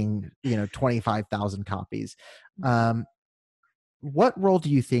without seeing 25,000 copies. What role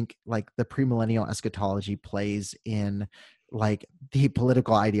do you think like the premillennial eschatology plays in like the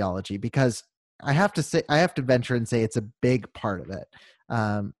political ideology? Because I have to venture and say it's a big part of it.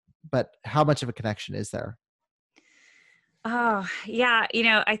 But how much of a connection is there? Oh, yeah.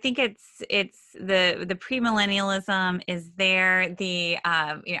 I think it's the premillennialism is there.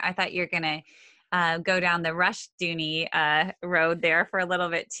 I thought you're going to go down the Rushdoony road there for a little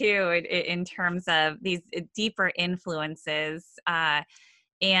bit too, in terms of these deeper influences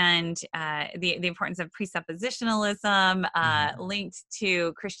and the importance of presuppositionalism linked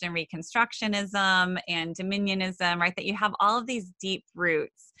to Christian Reconstructionism and dominionism, right? That you have all of these deep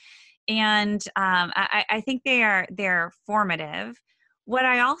roots. And I think they're formative. What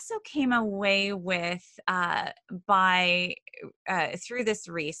I also came away with through this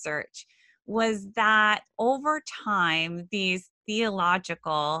research was that over time, these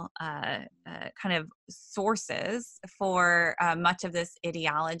theological kind of sources for much of this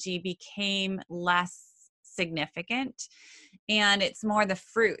ideology became less significant, and it's more the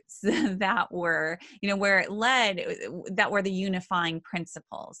fruits that were, where it led, that were the unifying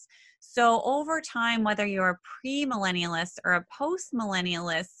principles. So over time, whether you're a premillennialist or a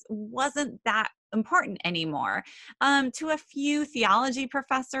postmillennialist wasn't that important anymore. To a few theology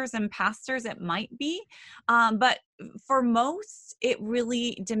professors and pastors, it might be, but for most, it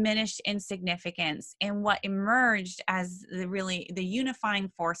really diminished in significance. And what emerged as the unifying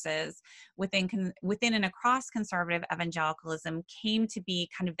forces within and across conservative evangelicalism came to be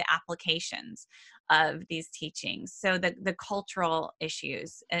kind of the applications of these teachings. So the cultural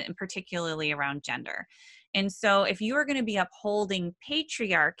issues, and particularly around gender. And so if you are going to be upholding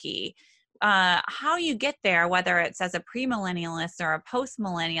patriarchy, how you get there, whether it's as a premillennialist or a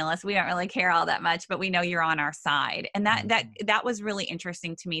postmillennialist, we don't really care all that much, but we know you're on our side. And that was really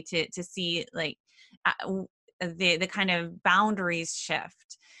interesting to me to see like the kind of boundaries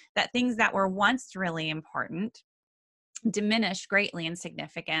shift, that things that were once really important diminished greatly in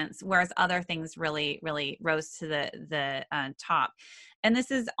significance, whereas other things really, really rose to the top. And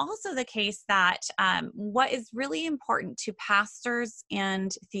this is also the case that what is really important to pastors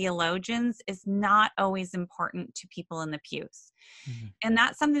and theologians is not always important to people in the pews. Mm-hmm. And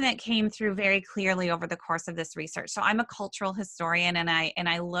that's something that came through very clearly over the course of this research. So I'm a cultural historian, and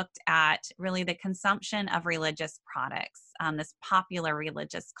I looked at really the consumption of religious products, this popular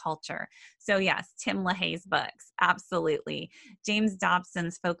religious culture. So yes, Tim LaHaye's books, absolutely. James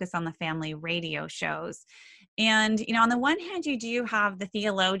Dobson's focus on the family radio shows. And, on the one hand, you do have the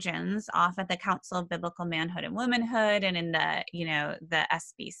theologians off at the Council of Biblical Manhood and Womanhood and in the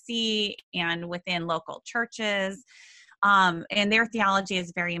SBC and within local churches. And their theology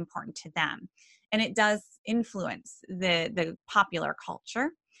is very important to them. And it does influence the popular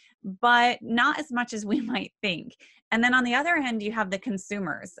culture, but not as much as we might think. And then on the other hand, you have the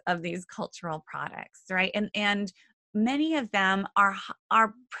consumers of these cultural products, right? And many of them are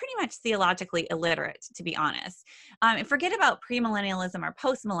pretty much theologically illiterate, to be honest. Forget about premillennialism or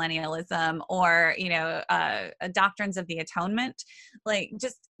postmillennialism or doctrines of the atonement, like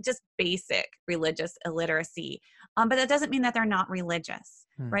just basic religious illiteracy. But that doesn't mean that they're not religious,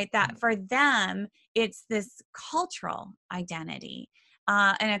 right? That for them, it's this cultural identity,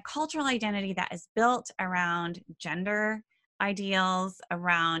 and a cultural identity that is built around gender ideals,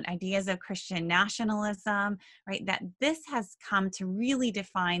 around ideas of Christian nationalism, right? That this has come to really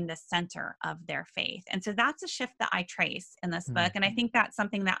define the center of their faith. And so that's a shift that I trace in this book. And I think that's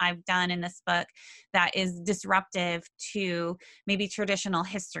something that I've done in this book that is disruptive to maybe traditional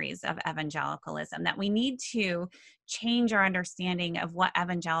histories of evangelicalism, that we need to change our understanding of what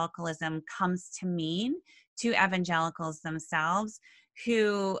evangelicalism comes to mean to evangelicals themselves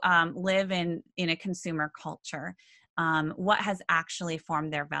who live in a consumer culture. What has actually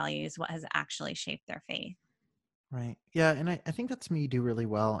formed their values, what has actually shaped their faith. Right. Yeah. And I think that's something you do really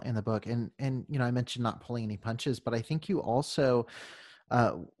well in the book. And I mentioned not pulling any punches, but I think you also,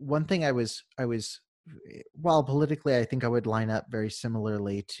 one thing I was, while politically, I think I would line up very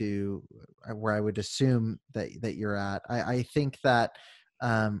similarly to where I would assume that you're at. I think that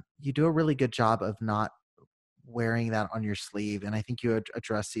you do a really good job of not wearing that on your sleeve. And I think you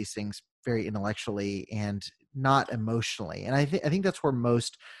address these things very intellectually and not emotionally. And I think that's where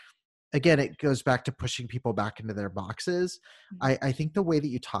most, again, it goes back to pushing people back into their boxes. I think the way that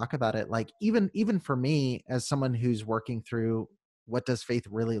you talk about it, like even for me as someone who's working through what does faith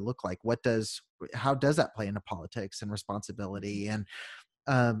really look like? How does that play into politics and responsibility? And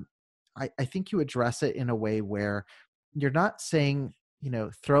I think you address it in a way where you're not saying,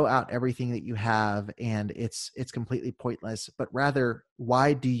 throw out everything that you have and it's completely pointless, but rather,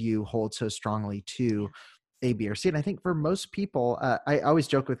 why do you hold so strongly to A, B, or C? And I think for most people, I always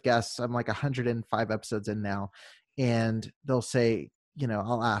joke with guests, I'm like 105 episodes in now, and they'll say,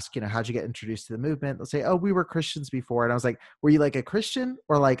 I'll ask, how'd you get introduced to the movement? They'll say, oh, we were Christians before. And I was like, were you like a Christian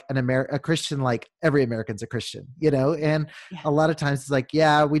or like a Christian, like every American's a Christian, And a lot of times it's like,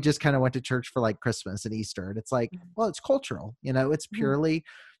 yeah, we just kind of went to church for like Christmas and Easter. And it's like, well, it's cultural, it's purely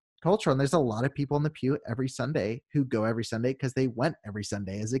cultural. And there's a lot of people in the pew every Sunday who go every Sunday because they went every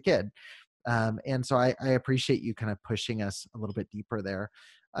Sunday as a kid. And so I appreciate you kind of pushing us a little bit deeper there.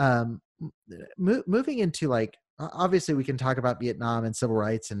 Moving into like, obviously we can talk about Vietnam and civil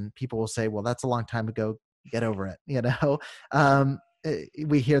rights and people will say, well, that's a long time ago, get over it.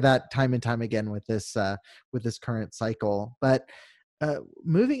 We hear that time and time again with this current cycle, but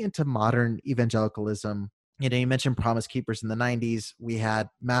moving into modern evangelicalism, you mentioned Promise Keepers in the 90s. We had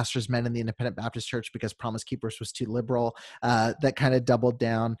Masters Men in the Independent Baptist Church because Promise Keepers was too liberal. That kind of doubled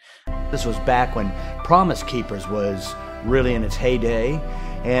down. This was back when Promise Keepers was really in its heyday.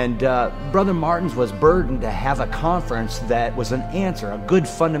 And Brother Martins was burdened to have a conference that was an answer, a good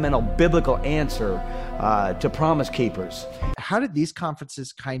fundamental biblical answer to Promise Keepers. How did these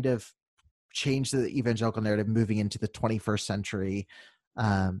conferences kind of change the evangelical narrative moving into the 21st century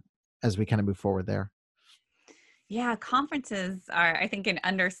as we kind of move forward there? Yeah, conferences are, I think, an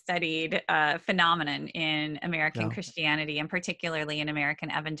understudied phenomenon in American Christianity, and particularly in American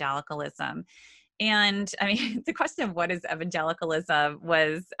evangelicalism. And I mean, the question of what is evangelicalism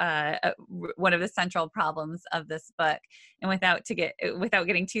was one of the central problems of this book. And without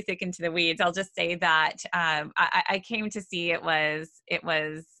getting too thick into the weeds, I'll just say that I came to see it was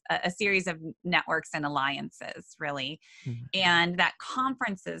a series of networks and alliances, really, and that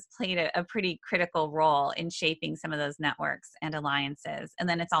conferences played a pretty critical role in shaping some of those networks and alliances. And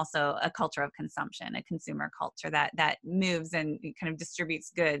then it's also a culture of consumption, a consumer culture that moves and kind of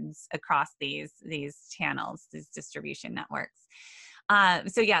distributes goods across these channels, these distribution networks.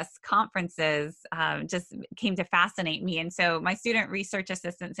 So yes, conferences just came to fascinate me. And so my student research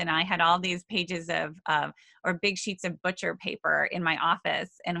assistants and I had all these pages or big sheets of butcher paper in my office.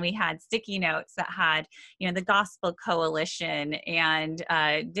 And we had sticky notes that had, the Gospel Coalition and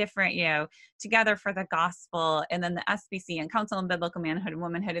different, Together for the Gospel, and then the SBC and Council on Biblical Manhood and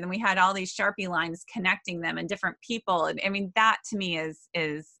Womanhood. And then we had all these Sharpie lines connecting them and different people. And I mean, that to me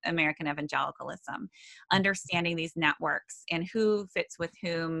is American evangelicalism, understanding these networks and who fits with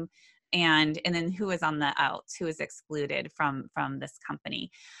whom, and then who is on the outs, who is excluded from this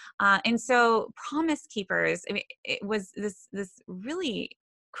company. And so Promise Keepers, I mean, it was this really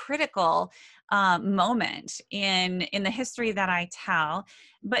critical moment in the history that I tell,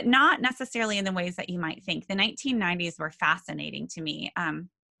 but not necessarily in the ways that you might think. The 1990s were fascinating to me.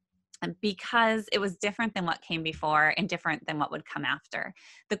 Because it was different than what came before and different than what would come after.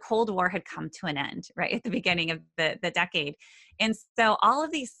 The Cold War had come to an end, right, at the beginning of the decade. And so all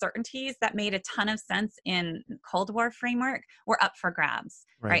of these certainties that made a ton of sense in Cold War framework were up for grabs,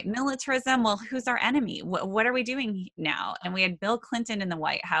 right? Militarism, well, who's our enemy? What are we doing now? And we had Bill Clinton in the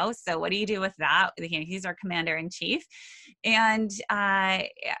White House. So what do you do with that? He's our commander in chief. And,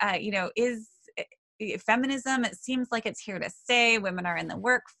 feminism, it seems like it's here to stay. Women are in the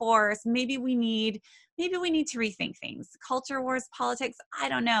workforce. Maybe we need to rethink things. Culture wars, politics, I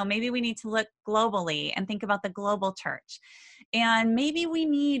don't know. Maybe we need to look globally and think about the global church. And maybe we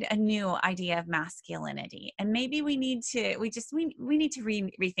need a new idea of masculinity. And maybe we need to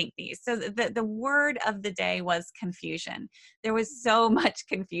rethink these. So the word of the day was confusion. There was so much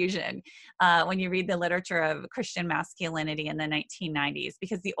confusion when you read the literature of Christian masculinity in the 1990s,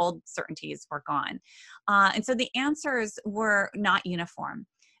 because the old certainties were gone. And so the answers were not uniform.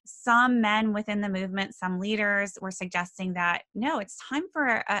 Some men within the movement, some leaders were suggesting that, no, it's time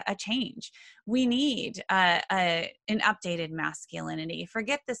for a change. We need an updated masculinity.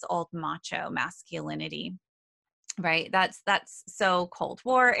 Forget this old macho masculinity. Right. That's so Cold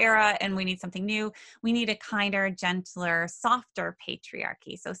War era, and we need something new. We need a kinder, gentler, softer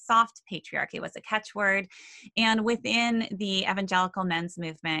patriarchy. So soft patriarchy was a catchword. And within the evangelical men's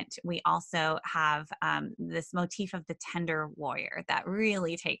movement, we also have this motif of the tender warrior that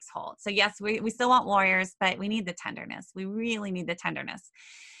really takes hold. So yes, we still want warriors, but we need the tenderness. We really need the tenderness.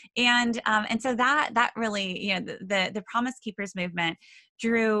 And so that really, you know, the Promise Keepers movement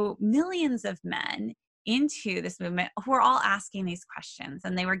drew millions of men into this movement who are all asking these questions,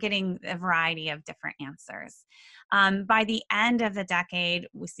 and they were getting a variety of different answers. By the end of the decade,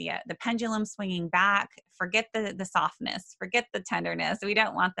 we see the pendulum swinging back. Forget the softness, forget the tenderness. We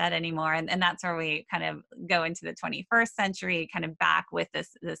don't want that anymore. And that's where we kind of go into the 21st century, kind of back with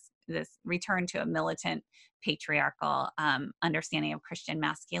this return to a militant patriarchal understanding of Christian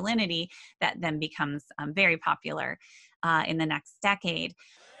masculinity that then becomes very popular in the next decade.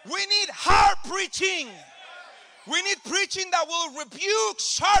 We need hard preaching. We need preaching that will rebuke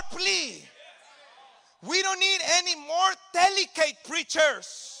sharply. We don't need any more delicate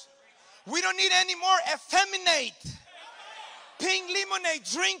preachers. We don't need any more effeminate, pink lemonade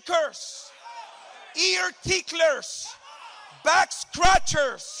drinkers, ear ticklers, back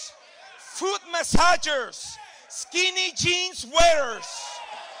scratchers, foot massagers, skinny jeans wearers,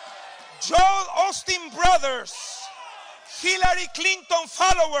 Joel Osteen brothers, Hillary Clinton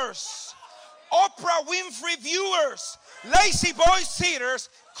followers, Oprah Winfrey viewers, lazy boy sitters,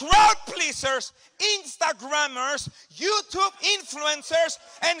 crowd pleasers, Instagrammers, YouTube influencers,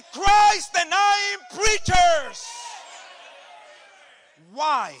 and Christ-denying preachers.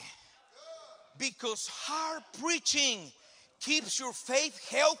 Why? Because hard preaching keeps your faith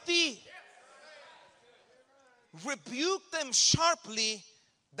healthy. Rebuke them sharply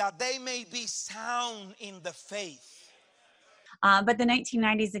that they may be sound in the faith. But the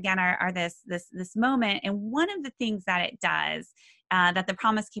 1990s again are this moment, and one of the things that it does, that the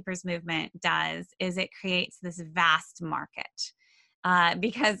Promise Keepers movement does, is it creates this vast market.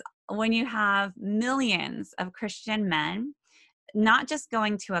 Because when you have millions of Christian men, not just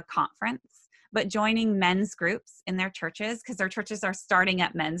going to a conference, but joining men's groups in their churches, because their churches are starting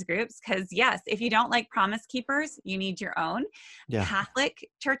up men's groups. Because yes, if you don't like Promise Keepers, you need your own. Yeah. Catholic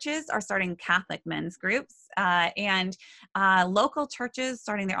churches are starting Catholic men's groups, and local churches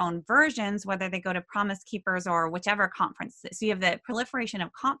starting their own versions, whether they go to Promise Keepers or whichever conference. So you have the proliferation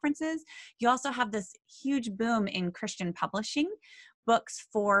of conferences. You also have this huge boom in Christian publishing, books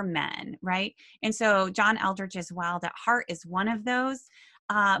for men, right? And so John Eldredge's Wild at Heart is one of those.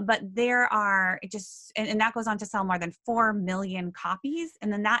 But there are just, and that goes on to sell more than 4 million copies.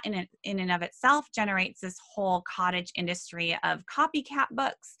 And then that in and of itself generates this whole cottage industry of copycat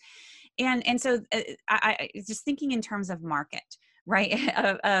books. And so I just thinking in terms of market, right?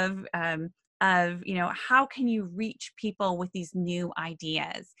 Of, you know, how can you reach people with these new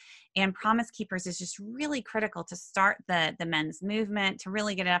ideas? And Promise Keepers is just really critical to start the men's movement, to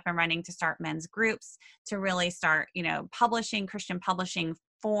really get it up and running, to start men's groups, to really start, you know, publishing, Christian publishing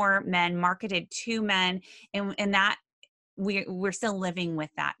for men, marketed to men. And that we're still living with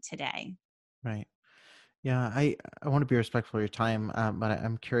that today. Right. Yeah, I want to be respectful of your time, but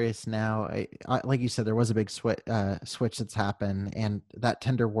I'm curious now. I like you said, there was a big switch that's happened, and that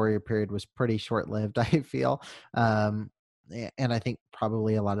tender warrior period was pretty short-lived, I feel. And I think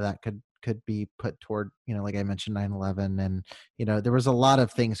probably a lot of that could be put toward, you know, like I mentioned, 9/11, and, you know, there was a lot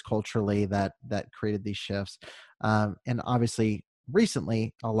of things culturally that created these shifts. And obviously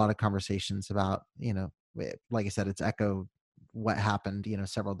recently a lot of conversations about, you know, like I said, it's echoed what happened, you know,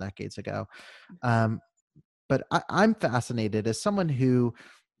 several decades ago. But I'm fascinated as someone who,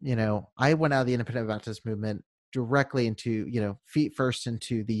 you know, I went out of the Independent Baptist movement directly into, you know, feet first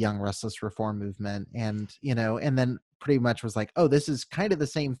into the Young Restless Reform movement, and, you know, and then pretty much was like, oh, this is kind of the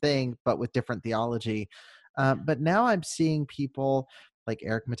same thing, but with different theology. But now I'm seeing people like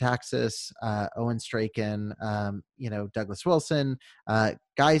Eric Metaxas, Owen Strachan, you know, Douglas Wilson,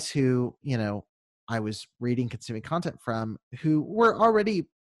 guys who, you know, I was reading, consuming content from, who were already,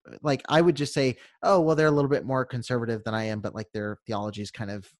 like, I would just say, oh, well, they're a little bit more conservative than I am, but like their theology is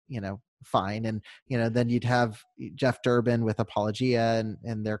kind of, you know, fine. And, you know, then you'd have Jeff Durbin with Apologia,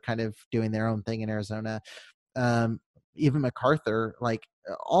 and they're kind of doing their own thing in Arizona. Even MacArthur, like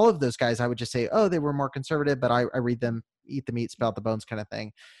all of those guys, I would just say, oh, they were more conservative, but I read them, eat the meat, spit out the bones kind of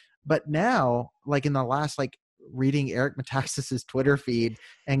thing. But now, like in the last, like reading Eric Metaxas's Twitter feed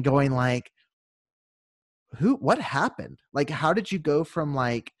and going like, what happened? Like, how did you go from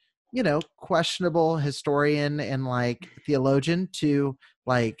like, you know, questionable historian and like theologian to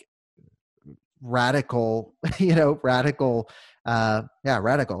like radical, you know, radical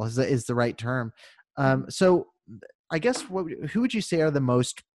is the right term. So I guess who would you say are the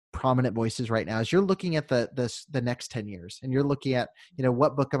most prominent voices right now as you're looking at the next 10 years and you're looking at,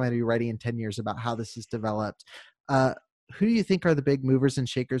 what book am I going to be writing in 10 years about how this is developed? Who do you think are the big movers and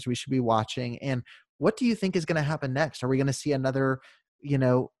shakers we should be watching? And what do you think is going to happen next? Are we going to see another,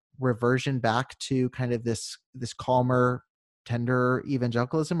 reversion back to kind of this calmer, tender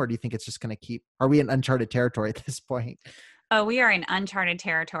evangelicalism, or do you think it's just going to are we in uncharted territory at this point? Oh, we are in uncharted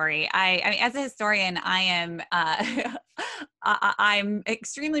territory. I mean, as a historian, I am I'm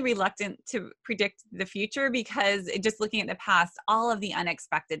extremely reluctant to predict the future, because just looking at the past, all of the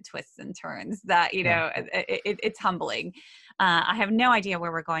unexpected twists and turns that it's humbling. I have no idea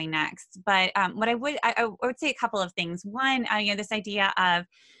where we're going next. But what I would say a couple of things. One, this idea of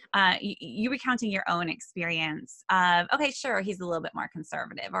you recounting your own experience of, okay, sure, he's a little bit more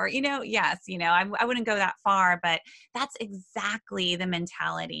conservative, or, yes, I wouldn't go that far, but that's exactly the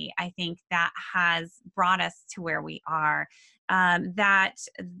mentality I think that has brought us to where we are. That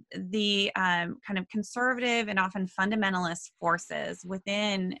the kind of conservative and often fundamentalist forces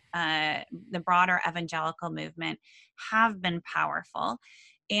within the broader evangelical movement have been powerful.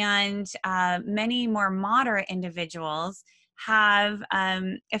 And many more moderate individuals have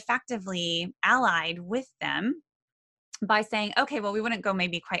effectively allied with them by saying, okay, well, we wouldn't go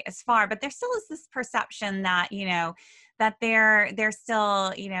maybe quite as far, but there still is this perception that, that they're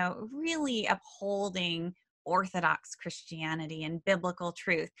still, really upholding Orthodox Christianity and biblical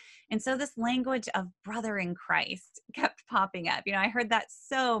truth. And so this language of brother in Christ kept popping up. I heard that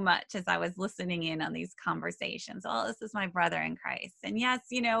so much as I was listening in on these conversations. Oh, this is my brother in Christ. And yes,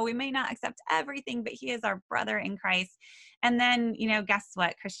 we may not accept everything, but he is our brother in Christ. And then, guess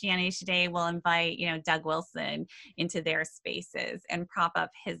what? Christianity Today will invite, Doug Wilson into their spaces and prop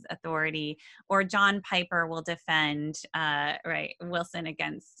up his authority. Or John Piper will defend, Wilson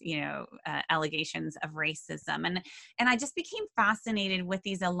against, allegations of racism. And I just became fascinated with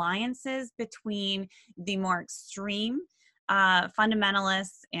these alliances between the more extreme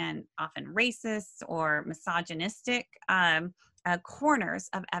fundamentalists and often racist or misogynistic corners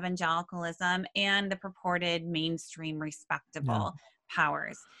of evangelicalism and the purported mainstream respectable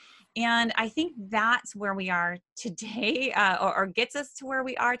powers. And I think that's where we are today, or gets us to where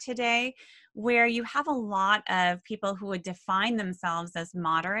we are today, where you have a lot of people who would define themselves as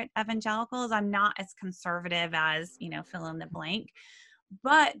moderate evangelicals. I'm not as conservative as, fill in the blank,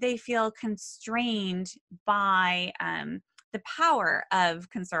 but they feel constrained by the power of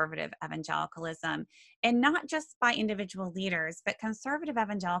conservative evangelicalism, and not just by individual leaders, but conservative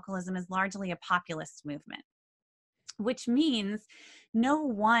evangelicalism is largely a populist movement, which means no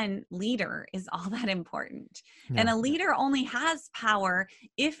one leader is all that important. Yeah. And a leader only has power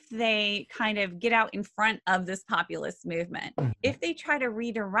if they kind of get out in front of this populist movement. Mm-hmm. If they try to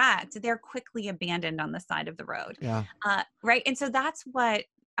redirect, they're quickly abandoned on the side of the road. Yeah. Right. And so that's what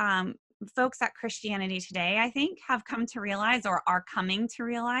folks at Christianity Today, I think, have come to realize, or are coming to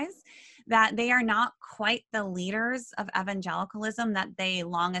realize, that they are not quite the leaders of evangelicalism that they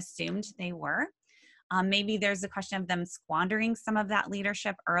long assumed they were. Maybe there's a question of them squandering some of that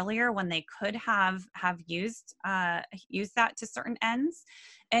leadership earlier when they could have used that to certain ends.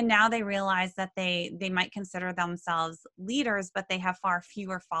 And now they realize that they might consider themselves leaders, but they have far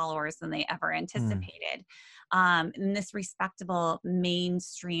fewer followers than they ever anticipated. And this respectable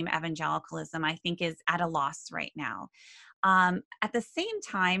mainstream evangelicalism, I think, is at a loss right now. At the same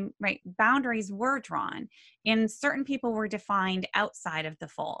time, boundaries were drawn, and certain people were defined outside of the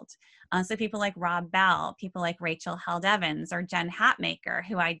fold. So people like Rob Bell, people like Rachel Held Evans, or Jen Hatmaker,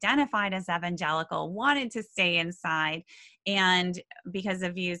 who identified as evangelical, wanted to stay inside, and because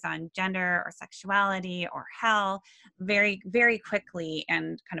of views on gender or sexuality or hell, very, very quickly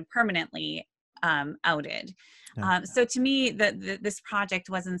and kind of permanently outed. So to me, this project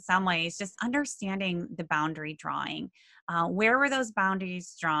was in some ways just understanding the boundary drawing. Where were those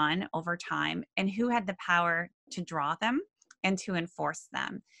boundaries drawn over time, and who had the power to draw them and to enforce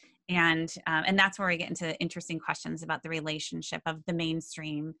them? And that's where we get into interesting questions about the relationship of the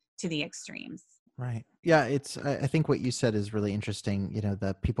mainstream to the extremes. Right. Yeah. I think what you said is really interesting.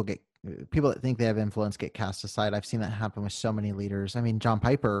 The people that think they have influence get cast aside. I've seen that happen with so many leaders. I mean, John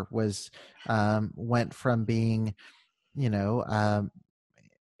Piper went from being,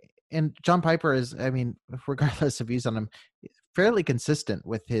 and John Piper is, regardless of views on him, fairly consistent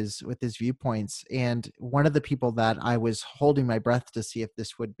with his viewpoints. And one of the people that I was holding my breath to see if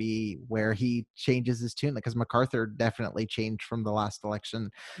this would be where he changes his tune, because MacArthur definitely changed from the last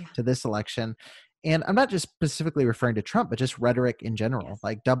election to this election. And I'm not just specifically referring to Trump, but just rhetoric in general,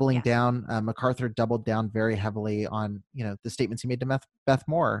 like doubling down. MacArthur doubled down very heavily on, the statements he made to Beth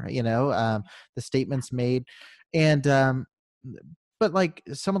Moore, the statements made. And, but like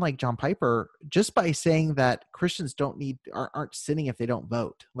someone like John Piper, just by saying that Christians aren't sinning if they don't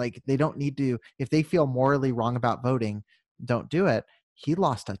vote, like they don't need to, if they feel morally wrong about voting, don't do it. He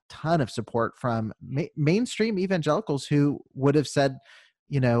lost a ton of support from mainstream evangelicals who would have said,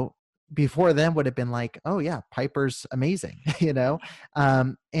 before then would have been like, oh yeah, Piper's amazing,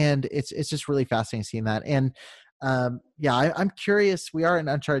 and it's just really fascinating seeing that. And I'm curious, we are in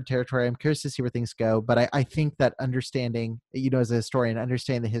uncharted territory. I'm curious to see where things go, but I think that understanding, as a historian,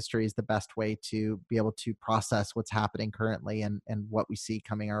 understanding the history is the best way to be able to process what's happening currently and what we see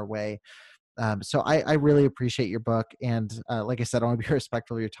coming our way. So I really appreciate your book. And like I said, I want to be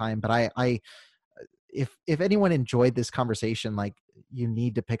respectful of your time, but if anyone enjoyed this conversation, like you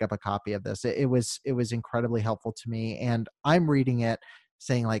need to pick up a copy of this. It was incredibly helpful to me. And I'm reading it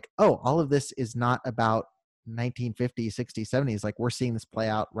saying like, oh, all of this is not about 1950s, 60s, 70s. Like we're seeing this play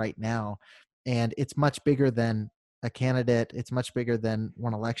out right now. And it's much bigger than a candidate. It's much bigger than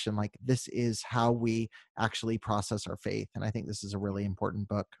one election. Like this is how we actually process our faith. And I think this is a really important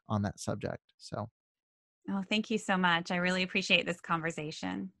book on that subject. So. Oh, thank you so much. I really appreciate this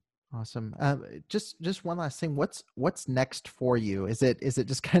conversation. Awesome. Just one last thing. What's next for you? Is it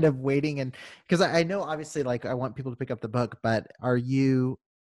just kind of waiting? And because I know obviously like I want people to pick up the book, but are you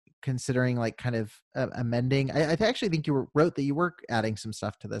considering like kind of amending? I actually think you wrote that you were adding some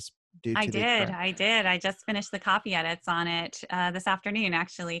stuff to this. I did. I just finished the copy edits on it this afternoon,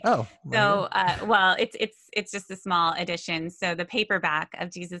 actually. Oh, so well, it's just a small edition. So the paperback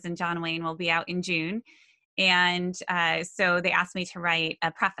of Jesus and John Wayne will be out in June. And so they asked me to write a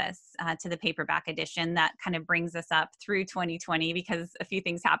preface to the paperback edition that kind of brings us up through 2020 because a few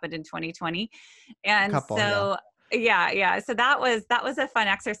things happened in 2020. And yeah. So that was a fun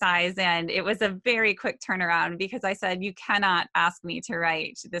exercise, and it was a very quick turnaround because I said, you cannot ask me to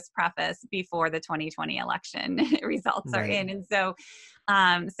write this preface before the 2020 election results are in. And so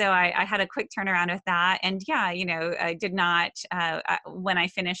I had a quick turnaround with that. And I did not, when I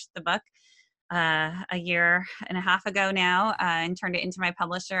finished the book, a year and a half ago now, and turned it into my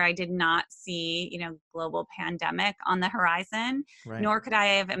publisher, I did not see, global pandemic on the horizon, nor could I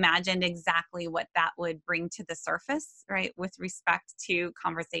have imagined exactly what that would bring to the surface, right, with respect to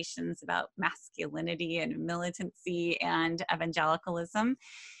conversations about masculinity and militancy and evangelicalism.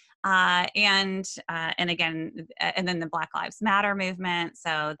 And again, and then the Black Lives Matter movement.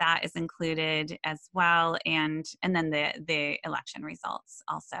 So that is included as well. And then the election results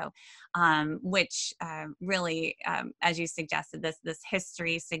also, which really, as you suggested, this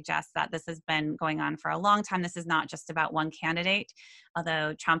history suggests that this has been going on for a long time. This is not just about one candidate,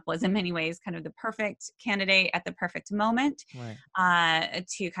 although Trump was in many ways kind of the perfect candidate at the perfect moment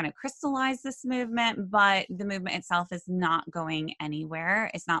to kind of crystallize this movement. But the movement itself is not going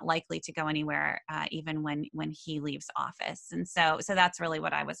anywhere. It's not likely to go anywhere even when he leaves office. And so that's really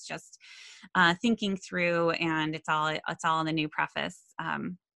what I was just thinking through, and it's all in the new preface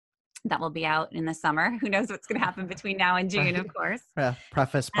that will be out in the summer. Who knows what's going to happen between now and June, of course. Yeah,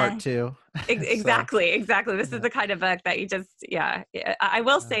 preface part 2. Exactly. This is the kind of book that you just, I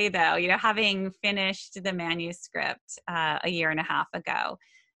will say though, having finished the manuscript a year and a half ago,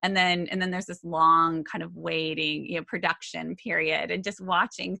 and then there's this long kind of waiting, production period, and just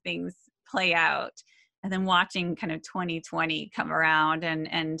watching things play out, and then watching kind of 2020 come around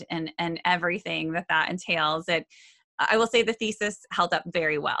and everything that entails. I will say the thesis held up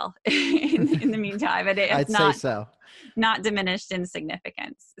very well in the meantime, and it's not diminished in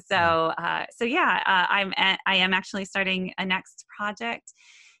significance. So I am actually starting a next project,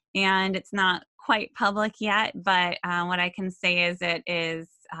 and it's not quite public yet, but what I can say is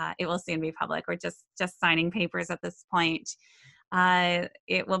it will soon be public. We're just signing papers at this point.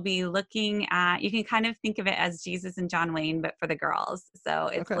 It will be looking at, you can kind of think of it as Jesus and John Wayne, but for the girls.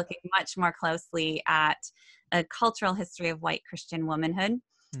 So it's looking much more closely at a cultural history of white Christian womanhood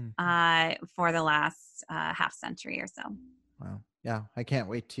for the last half century or so. Wow. Yeah, I can't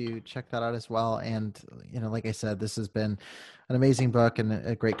wait to check that out as well. And, like I said, this has been an amazing book and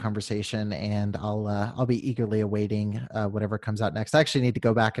a great conversation, and I'll be eagerly awaiting whatever comes out next. I actually need to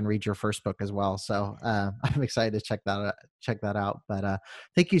go back and read your first book as well. So I'm excited to check that out. But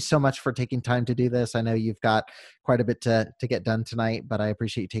thank you so much for taking time to do this. I know you've got quite a bit to get done tonight, but I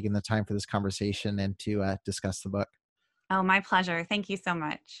appreciate you taking the time for this conversation and to discuss the book. Oh, my pleasure. Thank you so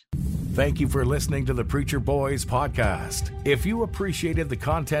much. Thank you for listening to the Preacher Boys podcast. If you appreciated the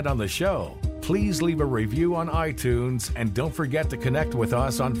content on the show, Please leave a review on iTunes and don't forget to connect with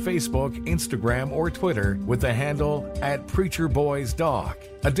us on Facebook, Instagram, or Twitter with the handle @PreacherBoysDoc.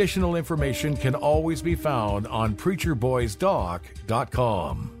 Additional information can always be found on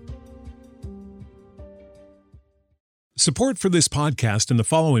PreacherBoysDoc.com. Support for this podcast and the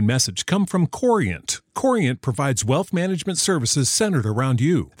following message come from Corient. Corient provides wealth management services centered around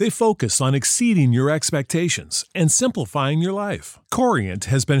you. They focus on exceeding your expectations and simplifying your life. Corient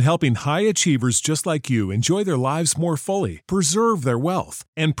has been helping high achievers just like you enjoy their lives more fully, preserve their wealth,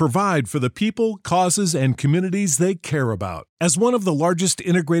 and provide for the people, causes, and communities they care about. As one of the largest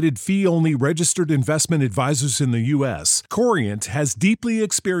integrated fee-only registered investment advisors in the U.S., Corient has deeply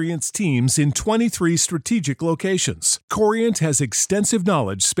experienced teams in 23 strategic locations. Corient has extensive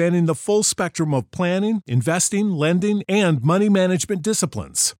knowledge spanning the full spectrum of planning, investing, lending, and money management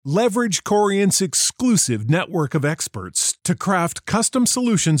disciplines. Leverage Corient's exclusive network of experts to craft custom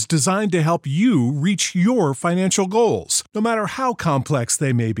solutions designed to help you reach your financial goals, no matter how complex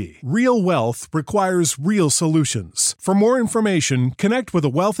they may be. Real wealth requires real solutions. For more information, connect with a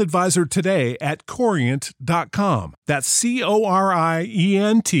wealth advisor today at Corient.com. That's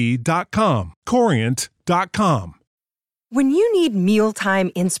Corient.com. Corient.com. When you need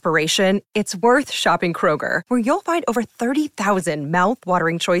mealtime inspiration, it's worth shopping Kroger, where you'll find over 30,000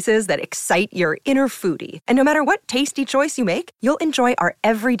 mouth-watering choices that excite your inner foodie. And no matter what tasty choice you make, you'll enjoy our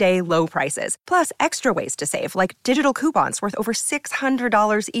everyday low prices, plus extra ways to save, like digital coupons worth over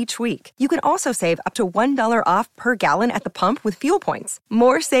 $600 each week. You can also save up to $1 off per gallon at the pump with fuel points.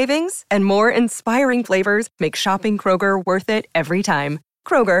 More savings and more inspiring flavors make shopping Kroger worth it every time.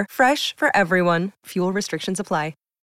 Kroger, fresh for everyone. Fuel restrictions apply.